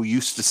so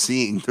used to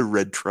seeing the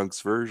red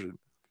trunks version.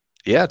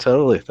 Yeah,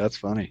 totally. That's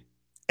funny.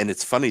 And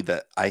it's funny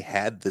that I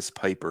had this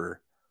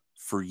Piper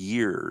for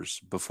years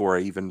before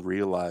I even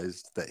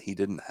realized that he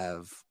didn't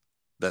have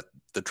that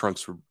the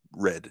trunks were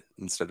red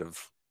instead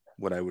of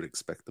what I would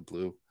expect the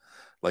blue.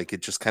 Like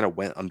it just kind of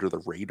went under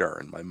the radar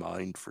in my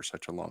mind for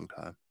such a long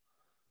time.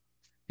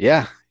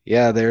 Yeah.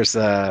 Yeah, there's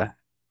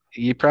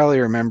you probably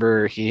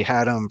remember he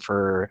had them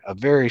for a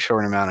very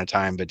short amount of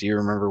time, but do you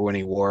remember when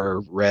he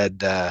wore red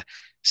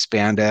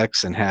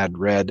spandex and had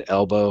red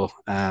elbow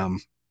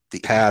The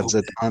pads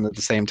on at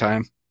the same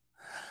time?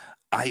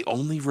 I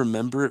only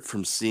remember it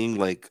from seeing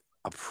like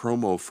a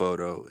promo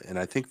photo, and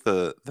I think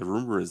the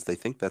rumor is they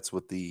think that's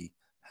what the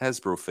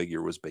Hasbro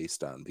figure was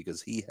based on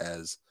because he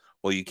has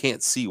well, you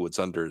can't see what's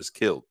under his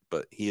kilt,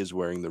 but he is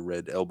wearing the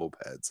red elbow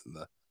pads in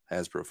the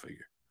Hasbro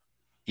figure.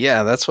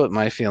 Yeah, that's what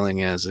my feeling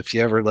is. If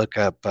you ever look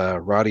up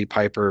Roddy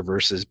Piper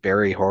versus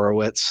Barry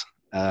Horowitz,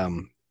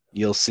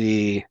 you'll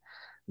see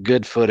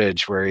good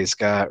footage where he's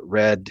got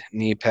red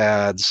knee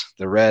pads,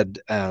 the red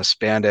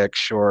spandex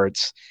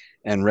shorts,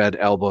 and red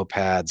elbow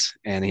pads.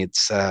 And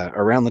it's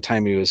around the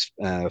time he was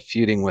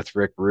feuding with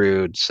Rick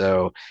Rude.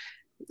 So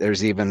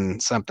there's even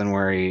something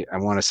where I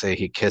want to say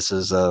he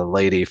kisses a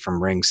lady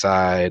from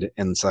ringside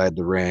inside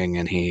the ring,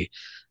 and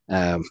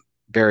um,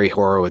 Barry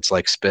Horowitz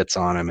like spits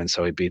on him, and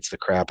so he beats the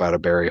crap out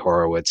of Barry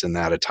Horowitz in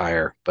that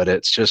attire. But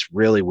it's just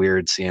really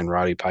weird seeing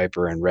Roddy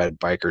Piper in red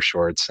biker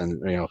shorts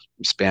and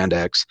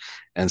spandex,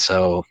 and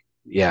so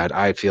yeah,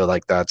 I feel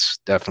like that's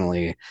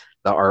definitely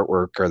the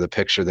artwork or the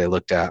picture they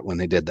looked at when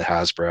they did the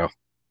Hasbro.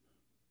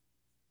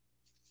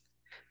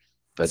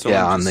 But So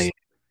yeah, I'm just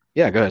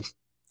go ahead.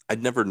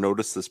 I'd never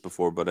noticed this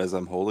before, but as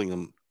I'm holding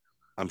them,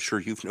 I'm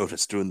sure you've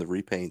noticed doing the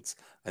repaints.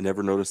 I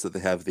never noticed that they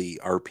have the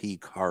RP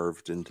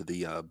carved into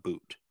the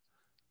boot.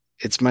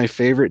 It's my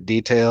favorite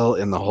detail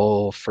in the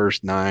whole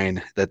first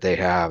nine that they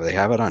have. They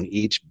have it on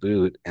each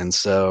boot, and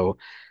so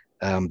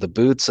the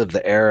boots of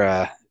the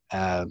era.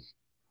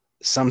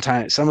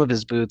 Sometimes some of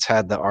his boots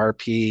had the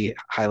RP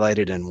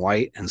highlighted in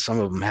white, and some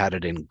of them had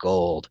it in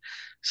gold.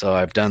 So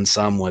I've done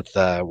some with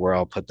where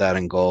I'll put that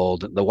in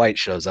gold. The white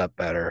shows up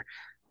better,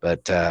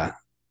 but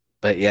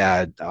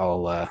yeah,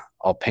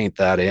 I'll paint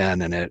that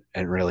in, and it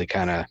really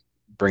kind of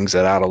brings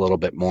it out a little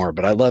bit more.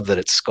 But I love that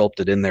it's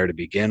sculpted in there to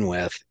begin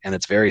with, and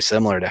it's very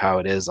similar to how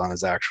it is on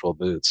his actual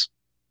boots.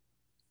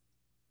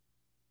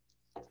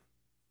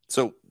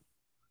 So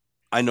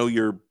I know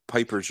your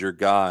Piper's your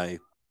guy.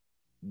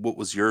 What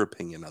was your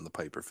opinion on the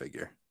Piper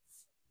figure?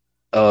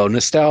 Oh,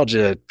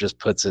 nostalgia just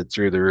puts it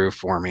through the roof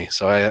for me.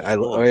 So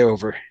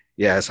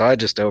so I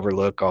just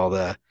overlook all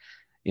the,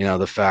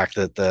 the fact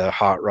that the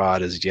hot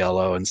rod is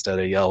yellow instead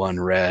of yellow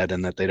and red,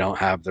 and that they don't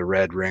have the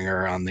red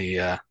ringer on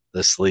the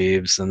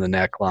sleeves and the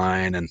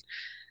neckline,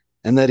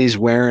 and that he's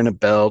wearing a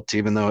belt,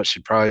 even though it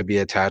should probably be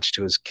attached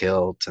to his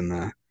kilt, and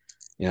the,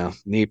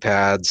 knee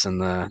pads and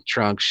the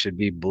trunks should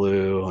be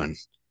blue. And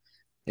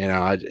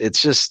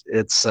it's just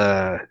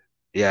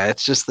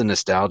the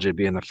nostalgia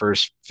being the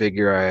first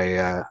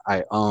figure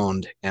I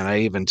owned, and I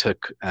even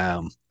took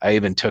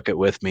it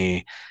with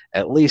me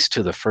at least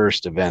to the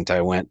first event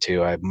I went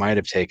to. I might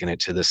have taken it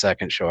to the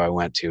second show I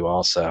went to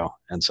also.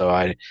 And so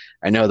I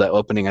know the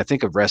opening, I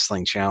think of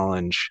Wrestling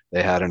Challenge,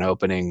 they had an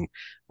opening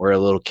where a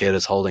little kid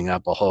is holding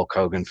up a Hulk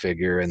Hogan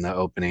figure in the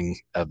opening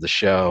of the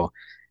show.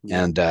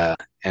 Yeah.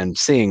 And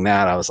seeing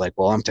that, I was like,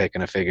 well, I'm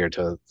taking a figure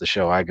to the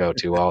show I go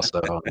to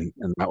also. and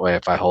that way,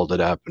 if I hold it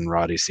up and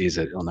Roddy sees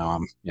it, he'll know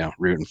I'm,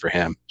 rooting for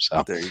him.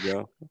 So there you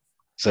go.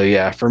 So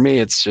yeah, for me,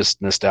 it's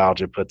just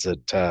nostalgia puts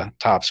it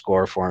top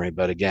score for me.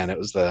 But again, it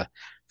was the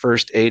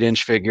first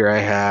 8-inch figure I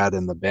had,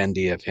 and the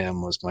bendy of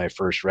him was my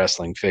first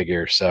wrestling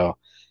figure. So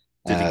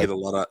did he get a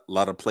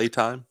lot of play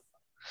time?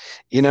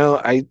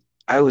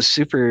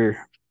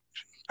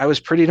 I was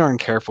pretty darn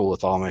careful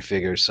with all my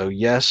figures. So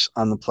yes,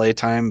 on the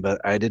playtime, but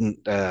I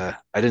didn't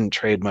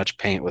trade much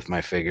paint with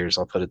my figures.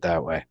 I'll put it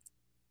that way.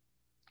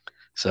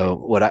 So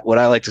what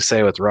I like to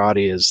say with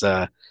Roddy is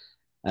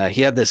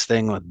he had this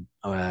thing with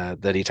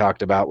that he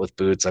talked about with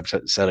boots. I've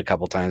said a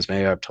couple times.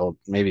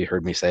 Maybe you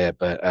heard me say it,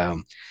 but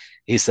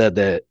he said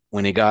that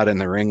when he got in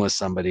the ring with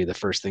somebody, the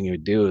first thing he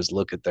would do is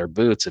look at their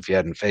boots if he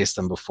hadn't faced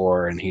them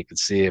before, and he could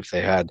see if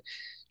they had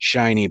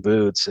shiny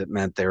boots, it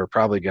meant they were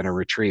probably going to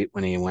retreat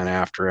when he went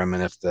after him.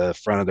 And if the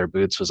front of their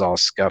boots was all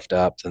scuffed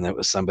up, then it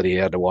was somebody he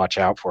had to watch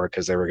out for,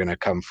 because they were going to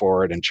come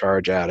forward and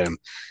charge at him.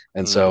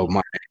 And so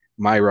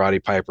my Roddy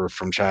Piper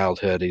from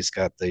childhood, he's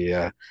got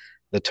the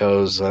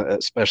toes,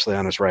 especially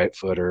on his right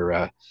foot,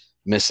 are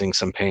missing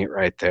some paint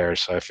right there.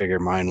 So I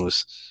figured mine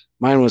was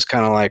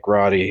kind of like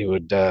Roddy. He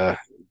would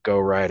go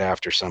right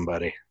after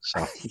somebody.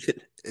 So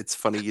it's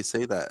funny you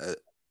say that.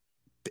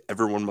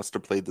 Everyone must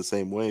have played the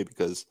same way,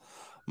 because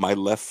my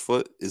left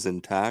foot is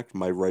intact.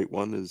 My right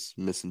one is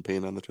missing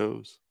paint on the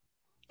toes.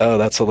 Oh,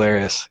 that's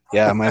hilarious.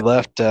 Yeah, my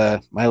left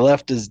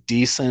is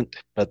decent,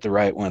 but the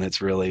right one,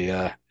 it's really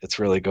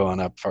going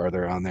up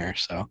farther on there.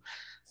 So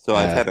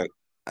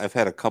I've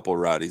had a couple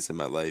Roddies in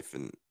my life,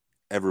 and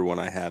everyone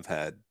I have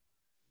had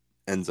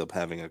ends up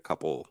having a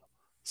couple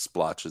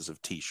splotches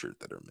of t-shirt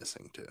that are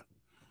missing too.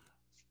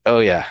 Oh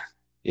yeah.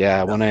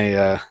 Yeah.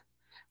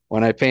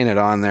 When I paint it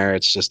on there,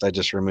 it's just, I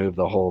just remove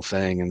the whole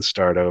thing and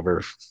start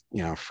over,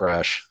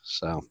 fresh.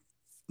 So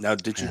now,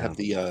 did you have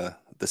the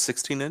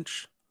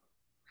 16-inch?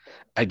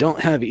 I don't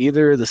have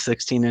either of the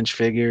 16-inch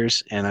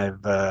figures, and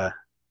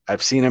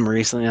I've seen them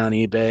recently on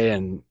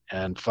eBay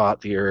and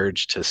fought the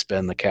urge to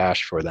spend the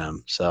cash for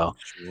them. So,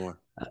 sure.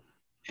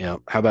 How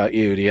about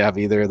you? Do you have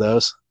either of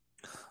those?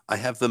 I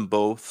have them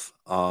both.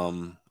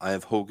 I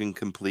have Hogan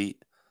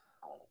complete.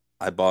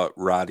 I bought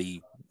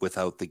Roddy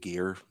without the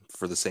gear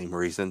for the same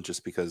reason,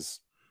 just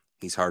because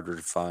he's harder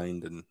to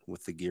find, and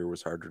with the gear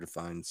was harder to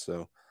find.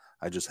 So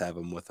I just have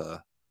him with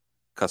a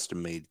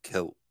custom made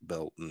kilt,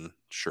 belt, and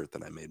shirt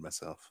that I made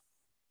myself.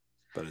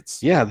 But it's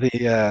sure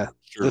the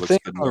looks thing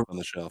good enough on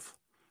the shelf.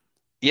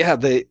 Yeah,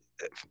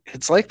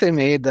 it's like they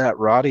made that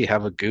Roddy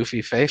have a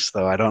goofy face,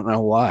 though. I don't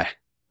know why.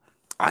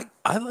 I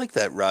like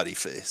that Roddy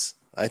face.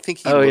 I think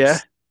he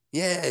looks.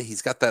 Yeah,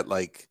 he's got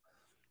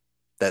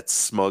that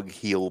smug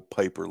heel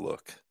Piper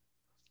look.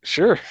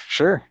 Sure.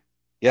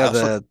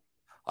 Yeah,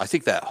 I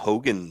think that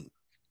Hogan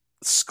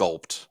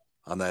sculpt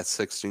on that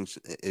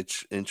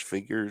 16-inch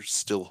figure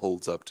still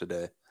holds up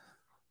today.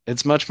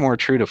 It's much more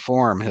true to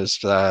form.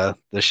 The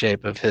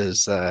shape of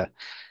his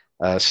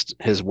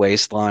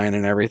waistline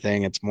and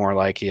everything. It's more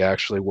like he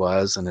actually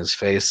was, and his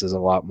face is a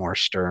lot more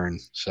stern.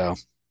 So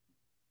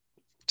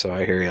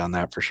I hear you on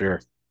that for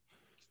sure.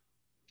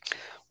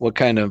 What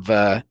kind of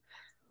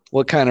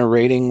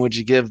rating would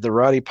you give the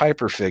Roddy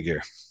Piper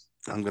figure?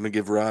 I'm going to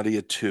give Roddy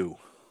a 2.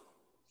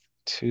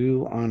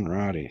 2 on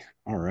Roddy.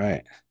 All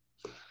right.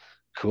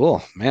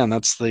 Cool, man.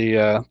 That's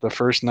the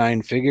first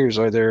 9 figures.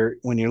 Are there,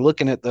 when you're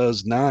looking at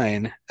those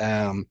 9,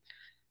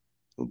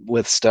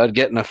 with Stud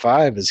getting a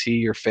 5, is he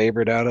your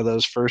favorite out of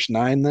those first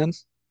 9 then?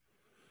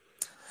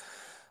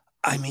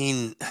 I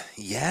mean,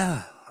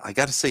 yeah, I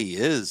got to say he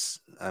is.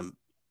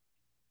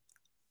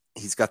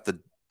 He's got the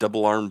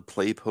double arm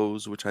play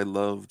pose, which I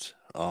loved.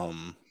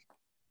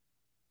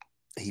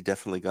 He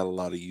definitely got a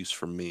lot of use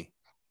from me.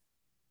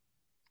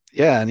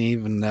 Yeah, and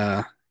even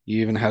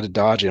you even had to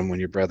dodge him when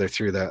your brother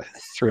threw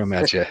him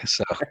at you.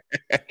 So,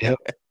 yep.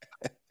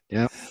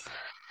 Yeah.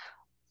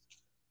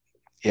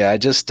 I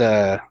just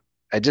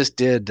I just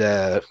did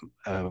my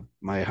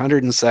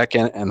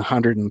 102nd and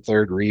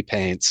 103rd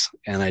repaints,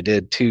 and I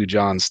did 2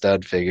 John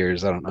Stud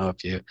figures. I don't know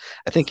if you,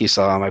 I think you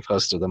saw them. I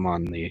posted them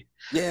on the.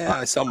 Yeah,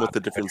 I saw them with the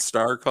different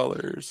star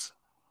colors.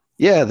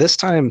 Yeah, this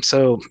time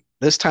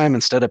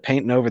instead of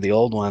painting over the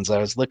old ones, I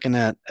was looking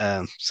at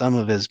some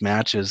of his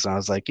matches, and I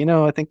was like,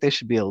 I think they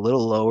should be a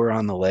little lower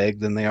on the leg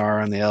than they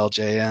are on the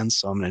LJN.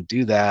 So I'm going to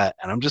do that,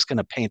 and I'm just going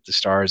to paint the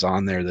stars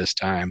on there this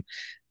time.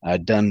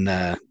 I've done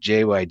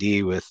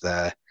JYD with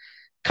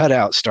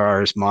cutout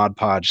stars, Mod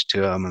Podge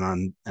to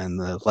them, and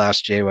the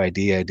last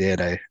JYD I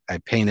did, I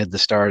painted the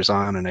stars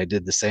on, and I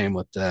did the same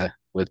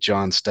with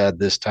John Stud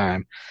this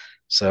time.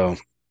 So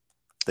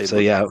They so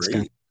look yeah, it was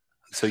great.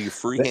 So you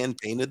freehand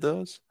painted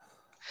those?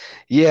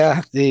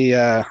 Yeah,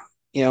 the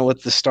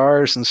with the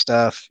stars and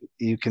stuff,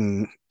 you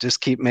can just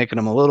keep making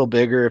them a little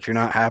bigger if you're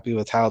not happy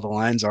with how the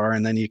lines are,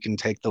 and then you can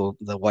take the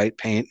white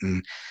paint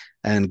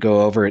and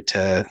go over it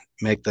to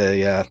make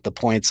the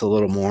points a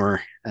little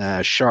more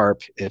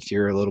sharp if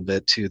you're a little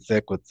bit too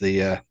thick with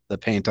the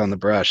paint on the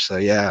brush. So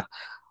yeah,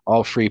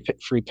 all free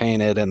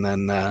painted, and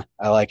then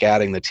I like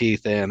adding the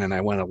teeth in, and I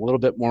went a little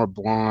bit more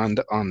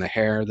blonde on the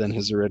hair than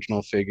his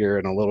original figure,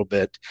 and a little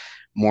bit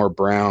more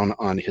brown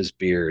on his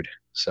beard.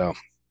 So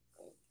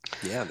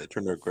Yeah, they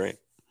turned out great.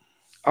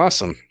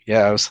 awesome.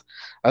 Yeah,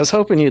 I was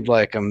hoping you'd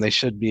like them. They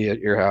should be at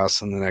your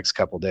house in the next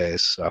couple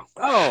days. So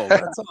Oh,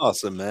 that's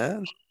awesome,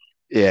 man.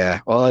 yeah,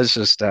 well, it's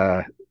just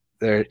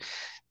they're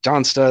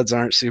John Studs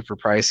aren't super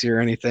pricey or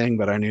anything,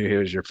 but I knew he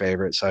was your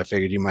favorite, so I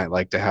figured you might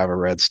like to have a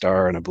red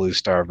star and a blue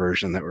star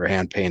version that were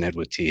hand painted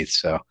with teeth.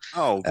 So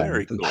Oh,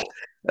 very um, cool.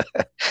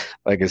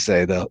 like I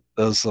say,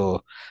 those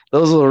will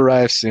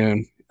arrive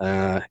soon,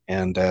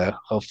 and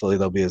hopefully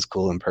they'll be as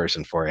cool in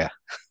person for you.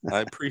 I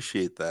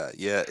appreciate that.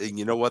 Yeah, and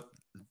you know what?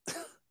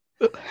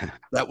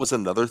 That was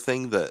another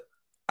thing that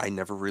I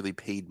never really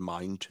paid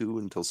mind to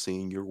until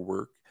seeing your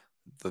work.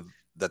 The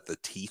that the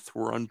teeth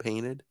were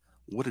unpainted.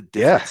 What a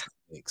Yeah, difference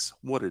that makes.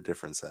 What a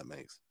difference that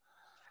makes.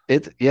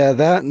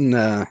 that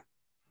and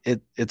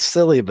it's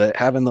silly, but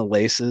having the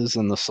laces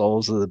and the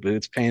soles of the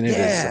boots painted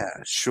Yeah,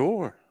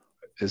 sure.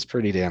 is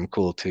pretty damn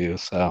cool too.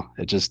 So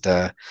it just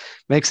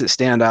makes it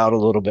stand out a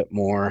little bit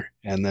more.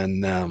 And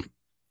then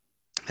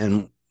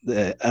and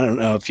I don't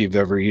know if you've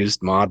ever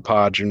used Mod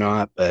Podge or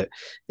not, but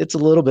it's a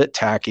little bit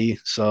tacky.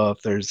 So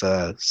if there's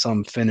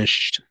some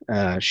finished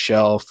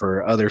shell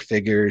for other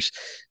figures,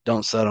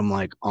 don't set them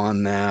like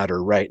on that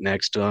or right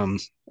next to them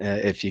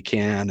if you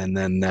can. And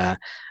then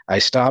I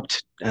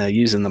stopped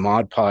using the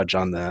Mod Podge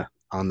on the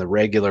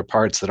regular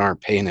parts that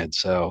aren't painted.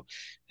 So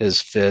his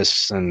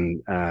fists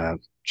and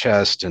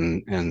chest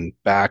and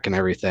back and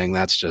everything,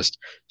 that's just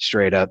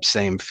straight up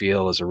same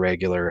feel as a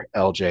regular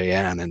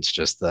LJN. And it's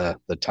just the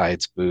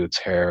tights, boots,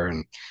 hair,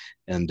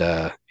 and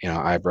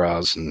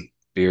eyebrows and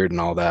beard and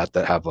all that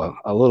have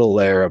a little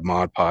layer of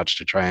Mod Podge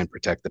to try and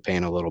protect the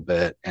paint a little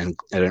bit, and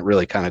it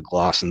really kind of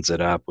glossens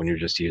it up when you're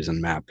just using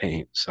matte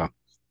paint. So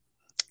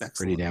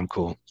pretty Excellent. damn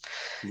cool.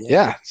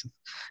 Yeah.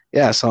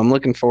 Yeah, so I'm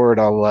looking forward.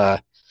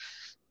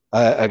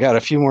 I got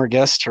a few more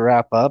guests to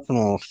wrap up, and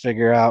we'll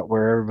figure out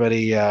where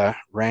everybody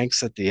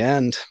ranks at the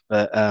end.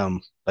 But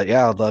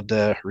yeah, I'd love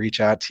to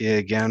reach out to you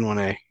again when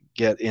I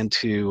get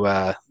into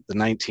the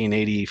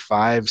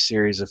 1985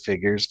 series of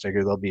figures.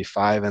 Figure there'll be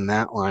 5 in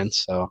that line,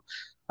 so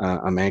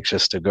I'm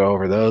anxious to go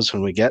over those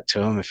when we get to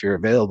them. If you're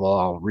available,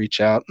 I'll reach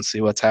out and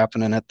see what's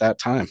happening at that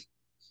time.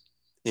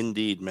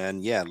 Indeed,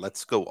 man. Yeah,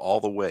 let's go all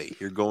the way.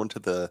 You're going to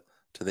the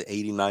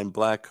 89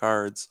 black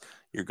cards.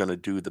 You're going to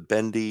do the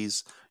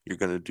bendies. You're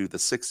going to do the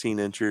 16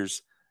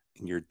 inchers,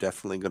 and you're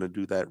definitely going to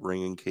do that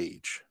ring and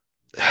cage.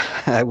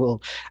 I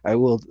will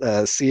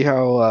see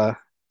how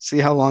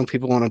long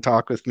people want to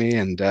talk with me,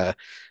 and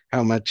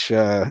how much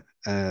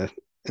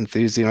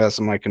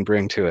enthusiasm I can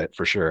bring to it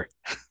for sure.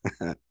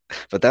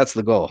 But that's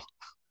the goal.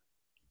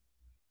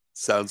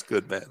 Sounds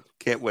good, man.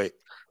 Can't wait.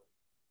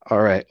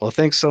 All right. Well,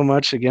 thanks so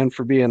much again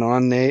for being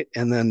on, Nate.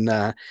 And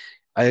then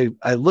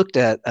I looked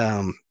at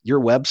your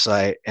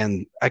website,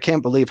 and I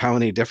can't believe how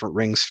many different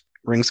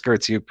ring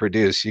skirts you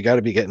produce. You got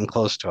to be getting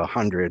close to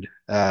 100.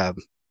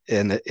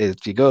 And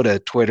if you go to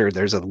Twitter,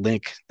 there's a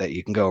link that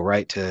you can go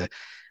right to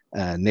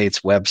Nate's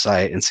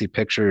website and see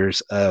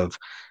pictures of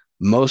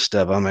most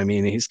of them. I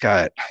mean,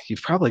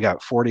 you've probably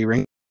got 40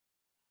 rings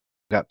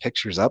got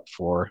pictures up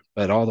for,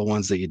 but all the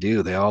ones that you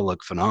do, they all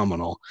look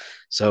phenomenal.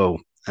 So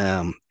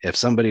if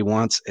somebody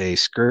wants a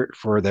skirt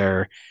for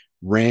their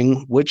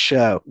ring, which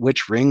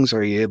rings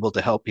are you able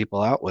to help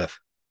people out with?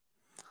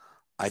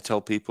 I tell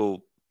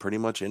people pretty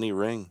much any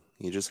ring.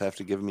 You just have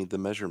to give me the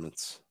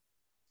measurements.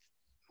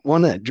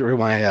 One that drew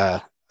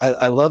my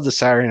I love the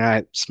Saturday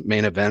Night's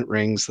main event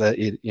rings that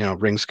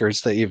ring skirts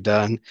that you've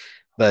done,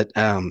 but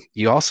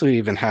you also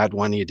even had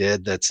one you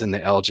did that's in the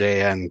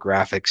LJN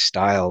graphic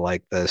style,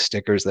 like the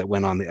stickers that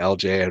went on the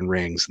LJN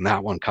rings, and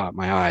that one caught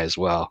my eye as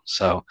well.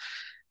 So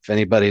if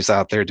anybody's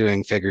out there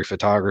doing figure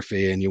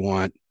photography and you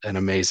want an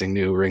amazing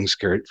new ring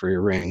skirt for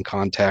your ring,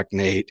 contact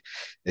Nate.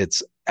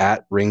 It's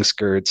at ring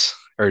skirts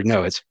or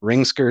no, it's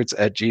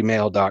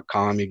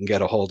ringskirts@gmail.com. You can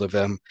get a hold of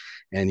him,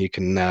 and you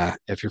can,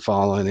 if you're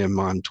following him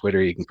on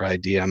Twitter, you can probably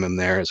DM him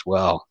there as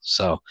well.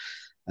 So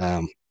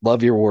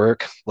love your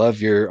work,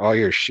 love all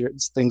your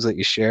things that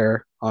you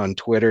share on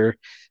Twitter,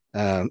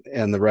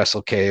 and the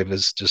Wrestle Cave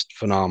is just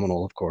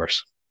phenomenal, of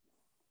course.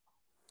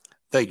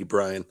 Thank you,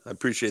 Brian. I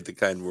appreciate the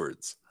kind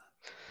words.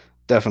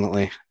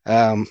 Definitely.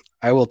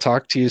 I will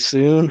talk to you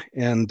soon,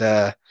 and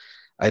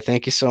I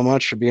thank you so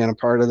much for being a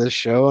part of this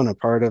show and a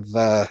part of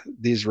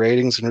these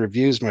ratings and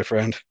reviews, my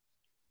friend.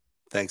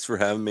 Thanks for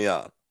having me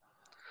on.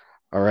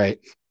 All right.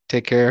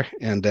 Take care.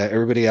 And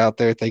everybody out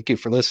there, thank you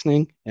for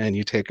listening, and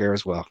you take care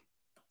as well.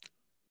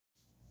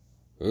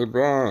 Hey,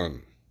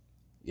 Brian.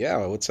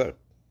 Yeah, what's up?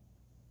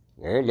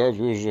 Well, that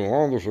was a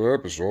wonderful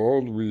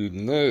episode with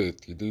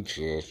Nate. He did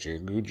such a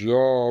good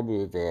job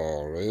of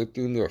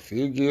rating the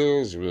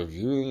figures,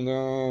 reviewing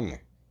them.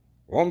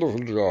 Wonderful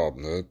job,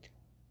 Nate.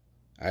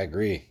 I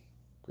agree.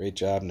 Great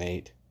job,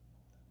 Nate.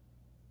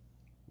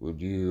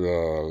 Would you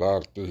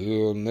like to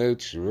hear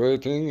Nate's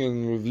rating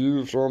and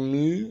review from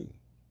me?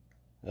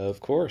 Of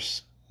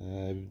course.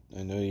 I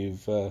know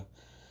you've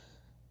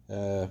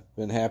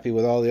been happy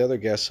with all the other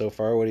guests so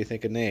far. What do you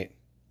think of Nate?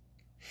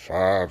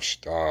 5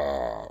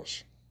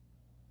 stars.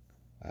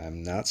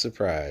 I'm not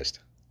surprised.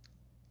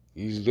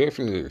 He's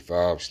definitely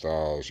 5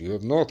 stars. You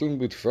have nothing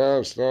but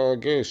 5-star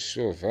guests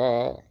so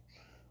far.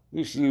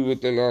 We'll see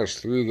what the last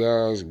 3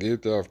 guys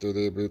get after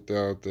they put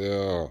out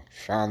their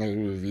final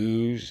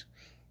reviews.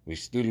 We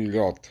still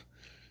got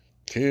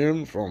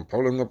Tim from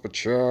Pulling Up a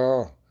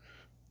Chair,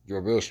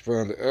 your best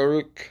friend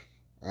Eric,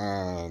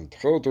 and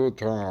Toto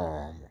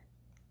Tom.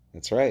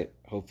 That's right.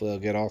 Hopefully I'll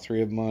get all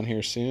 3 of them on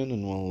here soon,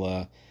 and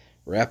we'll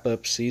wrap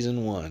up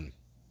season 1.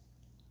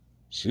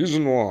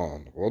 Season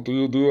 1. What do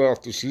you do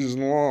after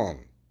season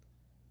 1?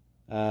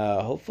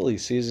 Hopefully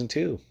season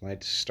 2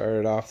 might start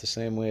it off the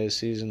same way as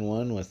season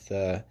 1 with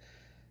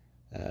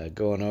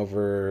going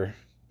over,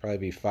 probably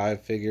be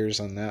 5 figures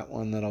on that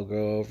one that I'll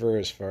go over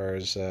as far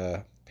as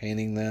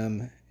painting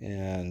them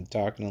and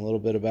talking a little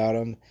bit about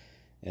them.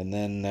 And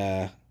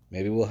then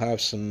maybe we'll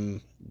have some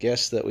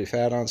guests that we've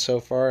had on so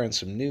far and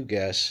some new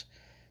guests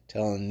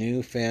telling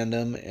new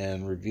fandom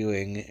and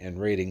reviewing and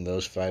rating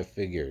those 5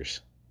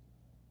 figures.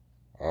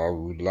 I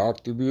would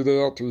like to be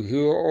there to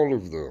hear all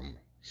of them.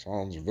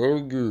 Sounds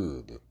very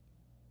good.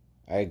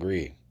 I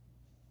agree.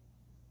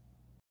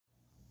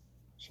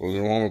 So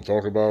you want to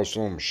talk about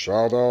some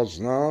shout-outs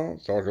now?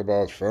 Talk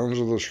about friends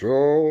of the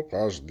show,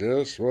 past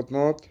guests,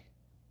 whatnot?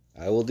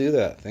 I will do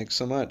that. Thanks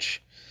so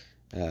much.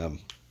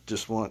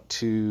 Just want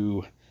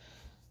to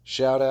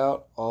shout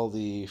out all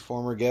the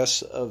former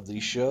guests of the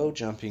show.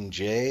 Jumping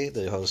Jay,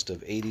 the host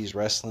of 80s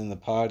Wrestling, the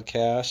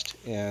podcast,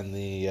 and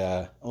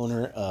the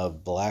owner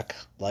of Black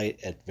Light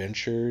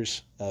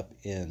Adventures up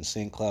in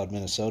St. Cloud,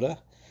 Minnesota.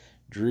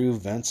 Drew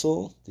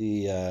Venzel,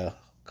 the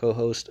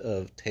co-host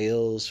of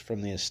Tales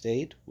from the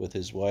Estate with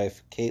his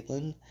wife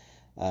Caitlin.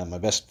 My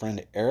best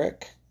friend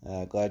Eric.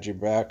 Glad you're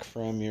back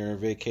from your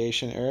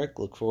vacation, Eric.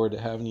 Look forward to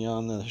having you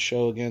on the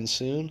show again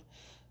soon.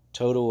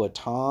 Toto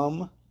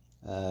Tom.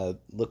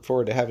 Look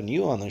forward to having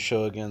you on the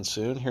show again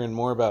soon, hearing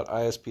more about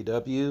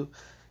ISPW,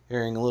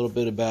 hearing a little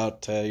bit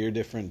about your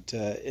different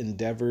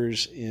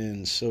endeavors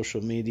in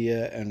social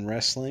media and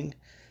wrestling.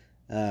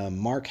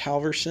 Mark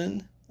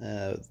Halverson,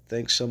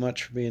 thanks so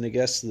much for being a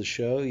guest of the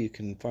show. You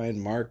can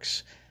find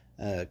Mark's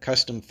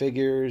custom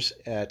figures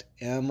at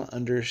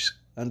M_HALV,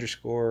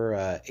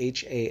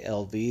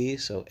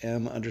 so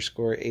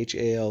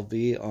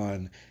M_HALV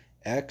on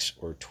X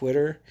or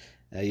Twitter.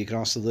 You can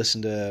also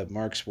listen to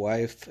Mark's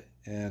wife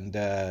and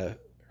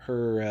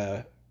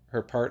her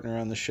partner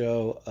on the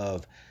show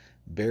of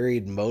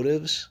Buried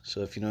Motives.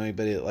 So if you know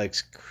anybody that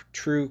likes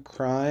true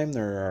crime,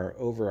 there are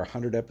over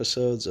 100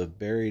 episodes of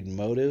Buried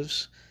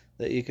Motives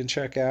that you can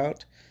check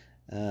out.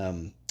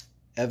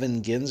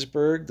 Evan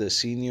Ginsberg, the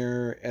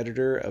senior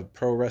editor of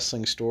Pro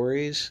Wrestling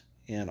Stories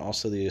and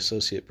also the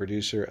associate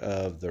producer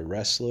of The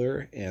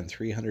Wrestler and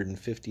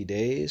 350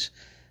 Days.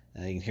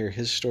 You can hear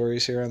his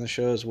stories here on the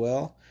show as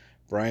well.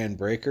 Brian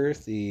Breaker,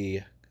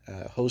 the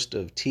host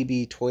of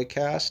TB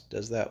Toycast,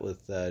 does that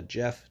with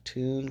Jeff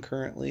Toon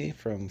currently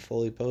from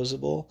Fully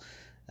Posable.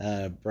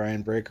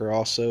 Brian Breaker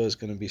also is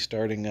going to be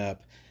starting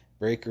up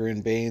Breaker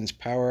and Bane's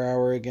Power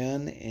Hour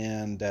again,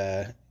 and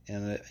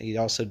he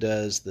also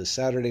does the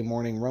Saturday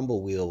Morning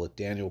Rumble Wheel with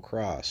Daniel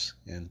Cross,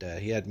 and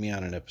he had me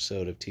on an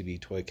episode of TB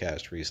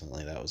Toycast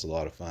recently. That was a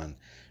lot of fun,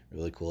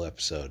 really cool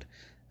episode.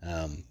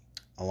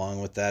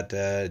 Along with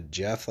that,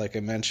 Jeff, like I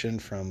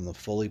mentioned, from the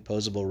Fully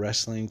Posable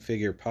Wrestling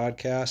Figure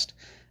Podcast.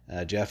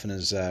 Jeff and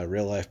his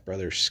real-life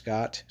brother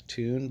Scott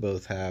Toon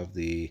both have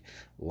the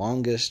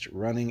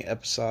longest-running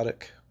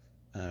episodic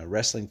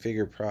wrestling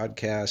figure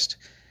podcast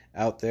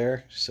out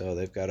there. So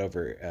they've got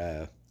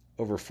over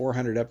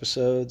 400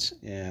 episodes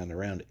and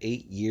around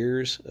 8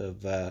 years of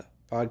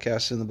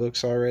podcasts in the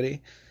books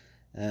already.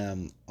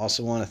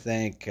 Also want to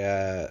thank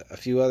a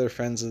few other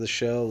friends of the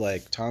show,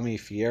 like Tommy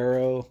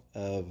Fierro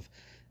of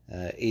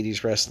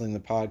 80s Wrestling, the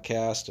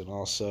podcast, and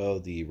also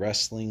the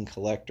Wrestling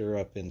Collector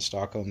up in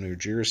Stockholm, New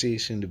Jersey,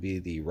 soon to be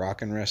the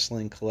Rockin'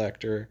 Wrestling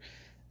Collector.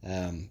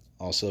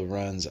 Also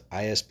runs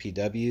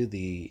ISPW,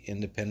 the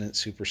Independent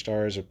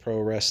Superstars of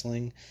Pro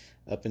Wrestling,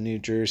 up in New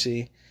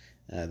Jersey.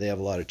 They have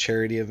a lot of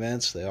charity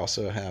events. They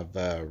also have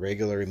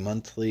regular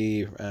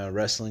monthly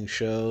wrestling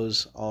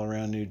shows all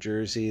around New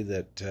Jersey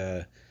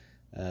that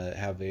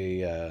have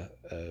a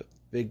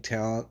big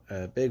talent,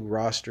 a big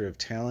roster of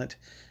talent,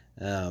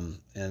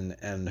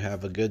 and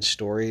have a good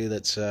story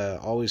that's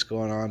always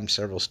going on.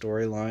 Several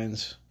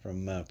storylines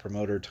from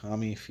promoter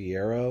Tommy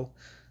Fierro,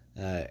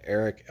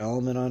 Eric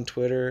Elman on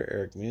Twitter,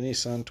 Eric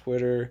Muniz on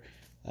Twitter,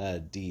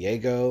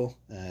 Diego,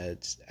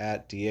 it's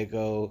at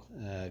Diego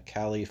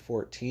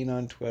Cali14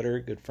 on Twitter,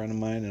 good friend of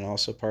mine, and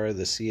also part of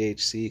the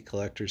CHC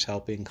Collectors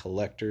Helping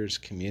Collectors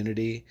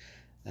community.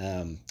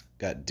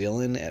 Got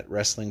Dylan at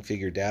Wrestling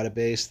Figure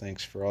Database.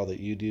 Thanks for all that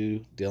you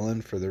do,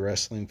 Dylan, for the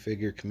wrestling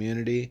figure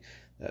community.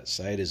 That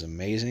site is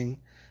amazing.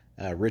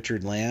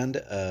 Richard Land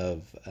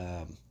of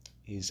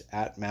he's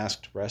at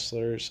Masked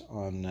Wrestlers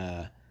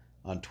on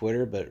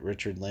Twitter, but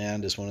Richard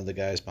Land is one of the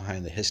guys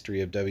behind the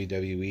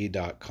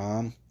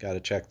historyofwwe.com. Got to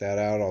check that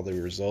out. All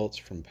the results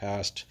from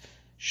past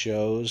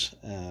shows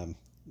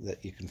that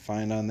you can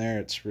find on there.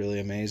 It's really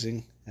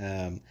amazing.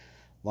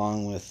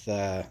 Along with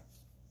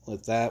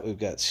that, we've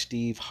got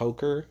Steve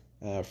Hoker,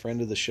 a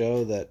friend of the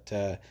show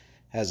that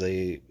has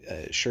a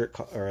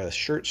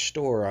shirt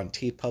store on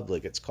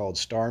TeePublic. It's called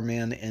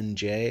Starman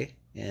NJ,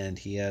 and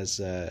he has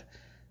a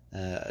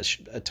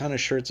ton of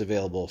shirts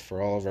available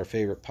for all of our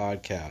favorite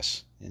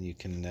podcasts. And you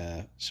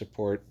can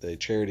support the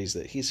charities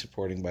that he's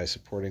supporting by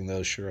supporting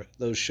those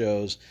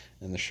shows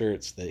and the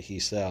shirts that he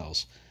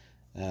sells.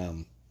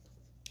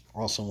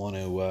 Also want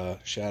to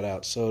shout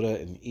out Soda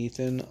and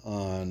Ethan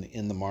on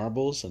In the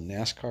Marbles, a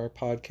NASCAR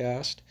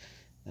podcast.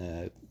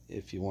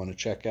 If you want to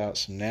check out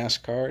some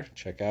NASCAR,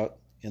 check out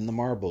In the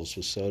Marbles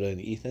with Soda and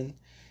Ethan.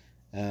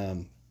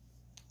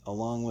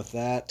 Along with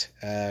that,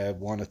 I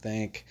want to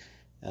thank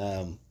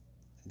a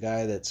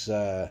guy that's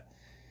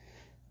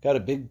got a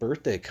big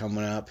birthday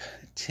coming up,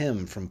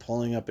 Tim from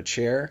Pulling Up a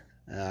Chair.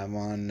 I'm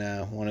on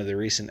one of the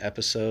recent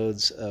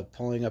episodes of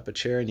Pulling Up a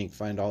Chair, and you can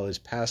find all his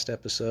past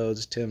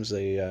episodes. Tim's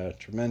a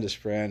tremendous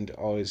friend,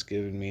 always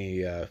giving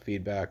me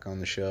feedback on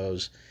the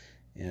shows.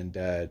 And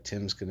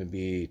Tim's going to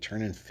be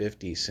turning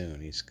 50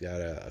 soon. He's got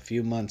a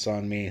few months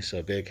on me, so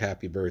a big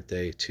happy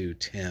birthday to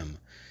Tim.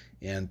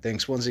 And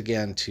thanks once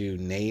again to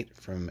Nate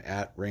from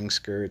at Ring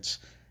Skirts.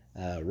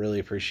 Really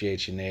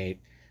appreciate you, Nate.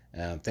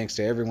 Thanks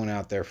to everyone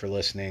out there for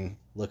listening.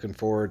 Looking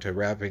forward to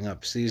wrapping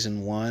up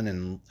season 1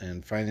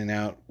 and finding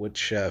out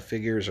which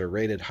figures are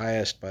rated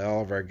highest by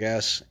all of our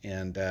guests,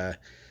 and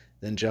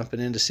then jumping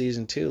into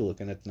season 2,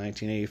 looking at the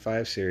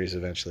 1985 series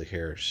eventually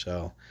here.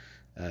 So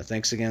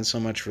thanks again so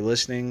much for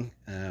listening.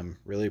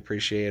 Really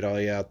appreciate all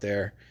you out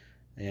there,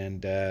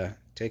 and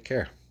take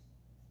care.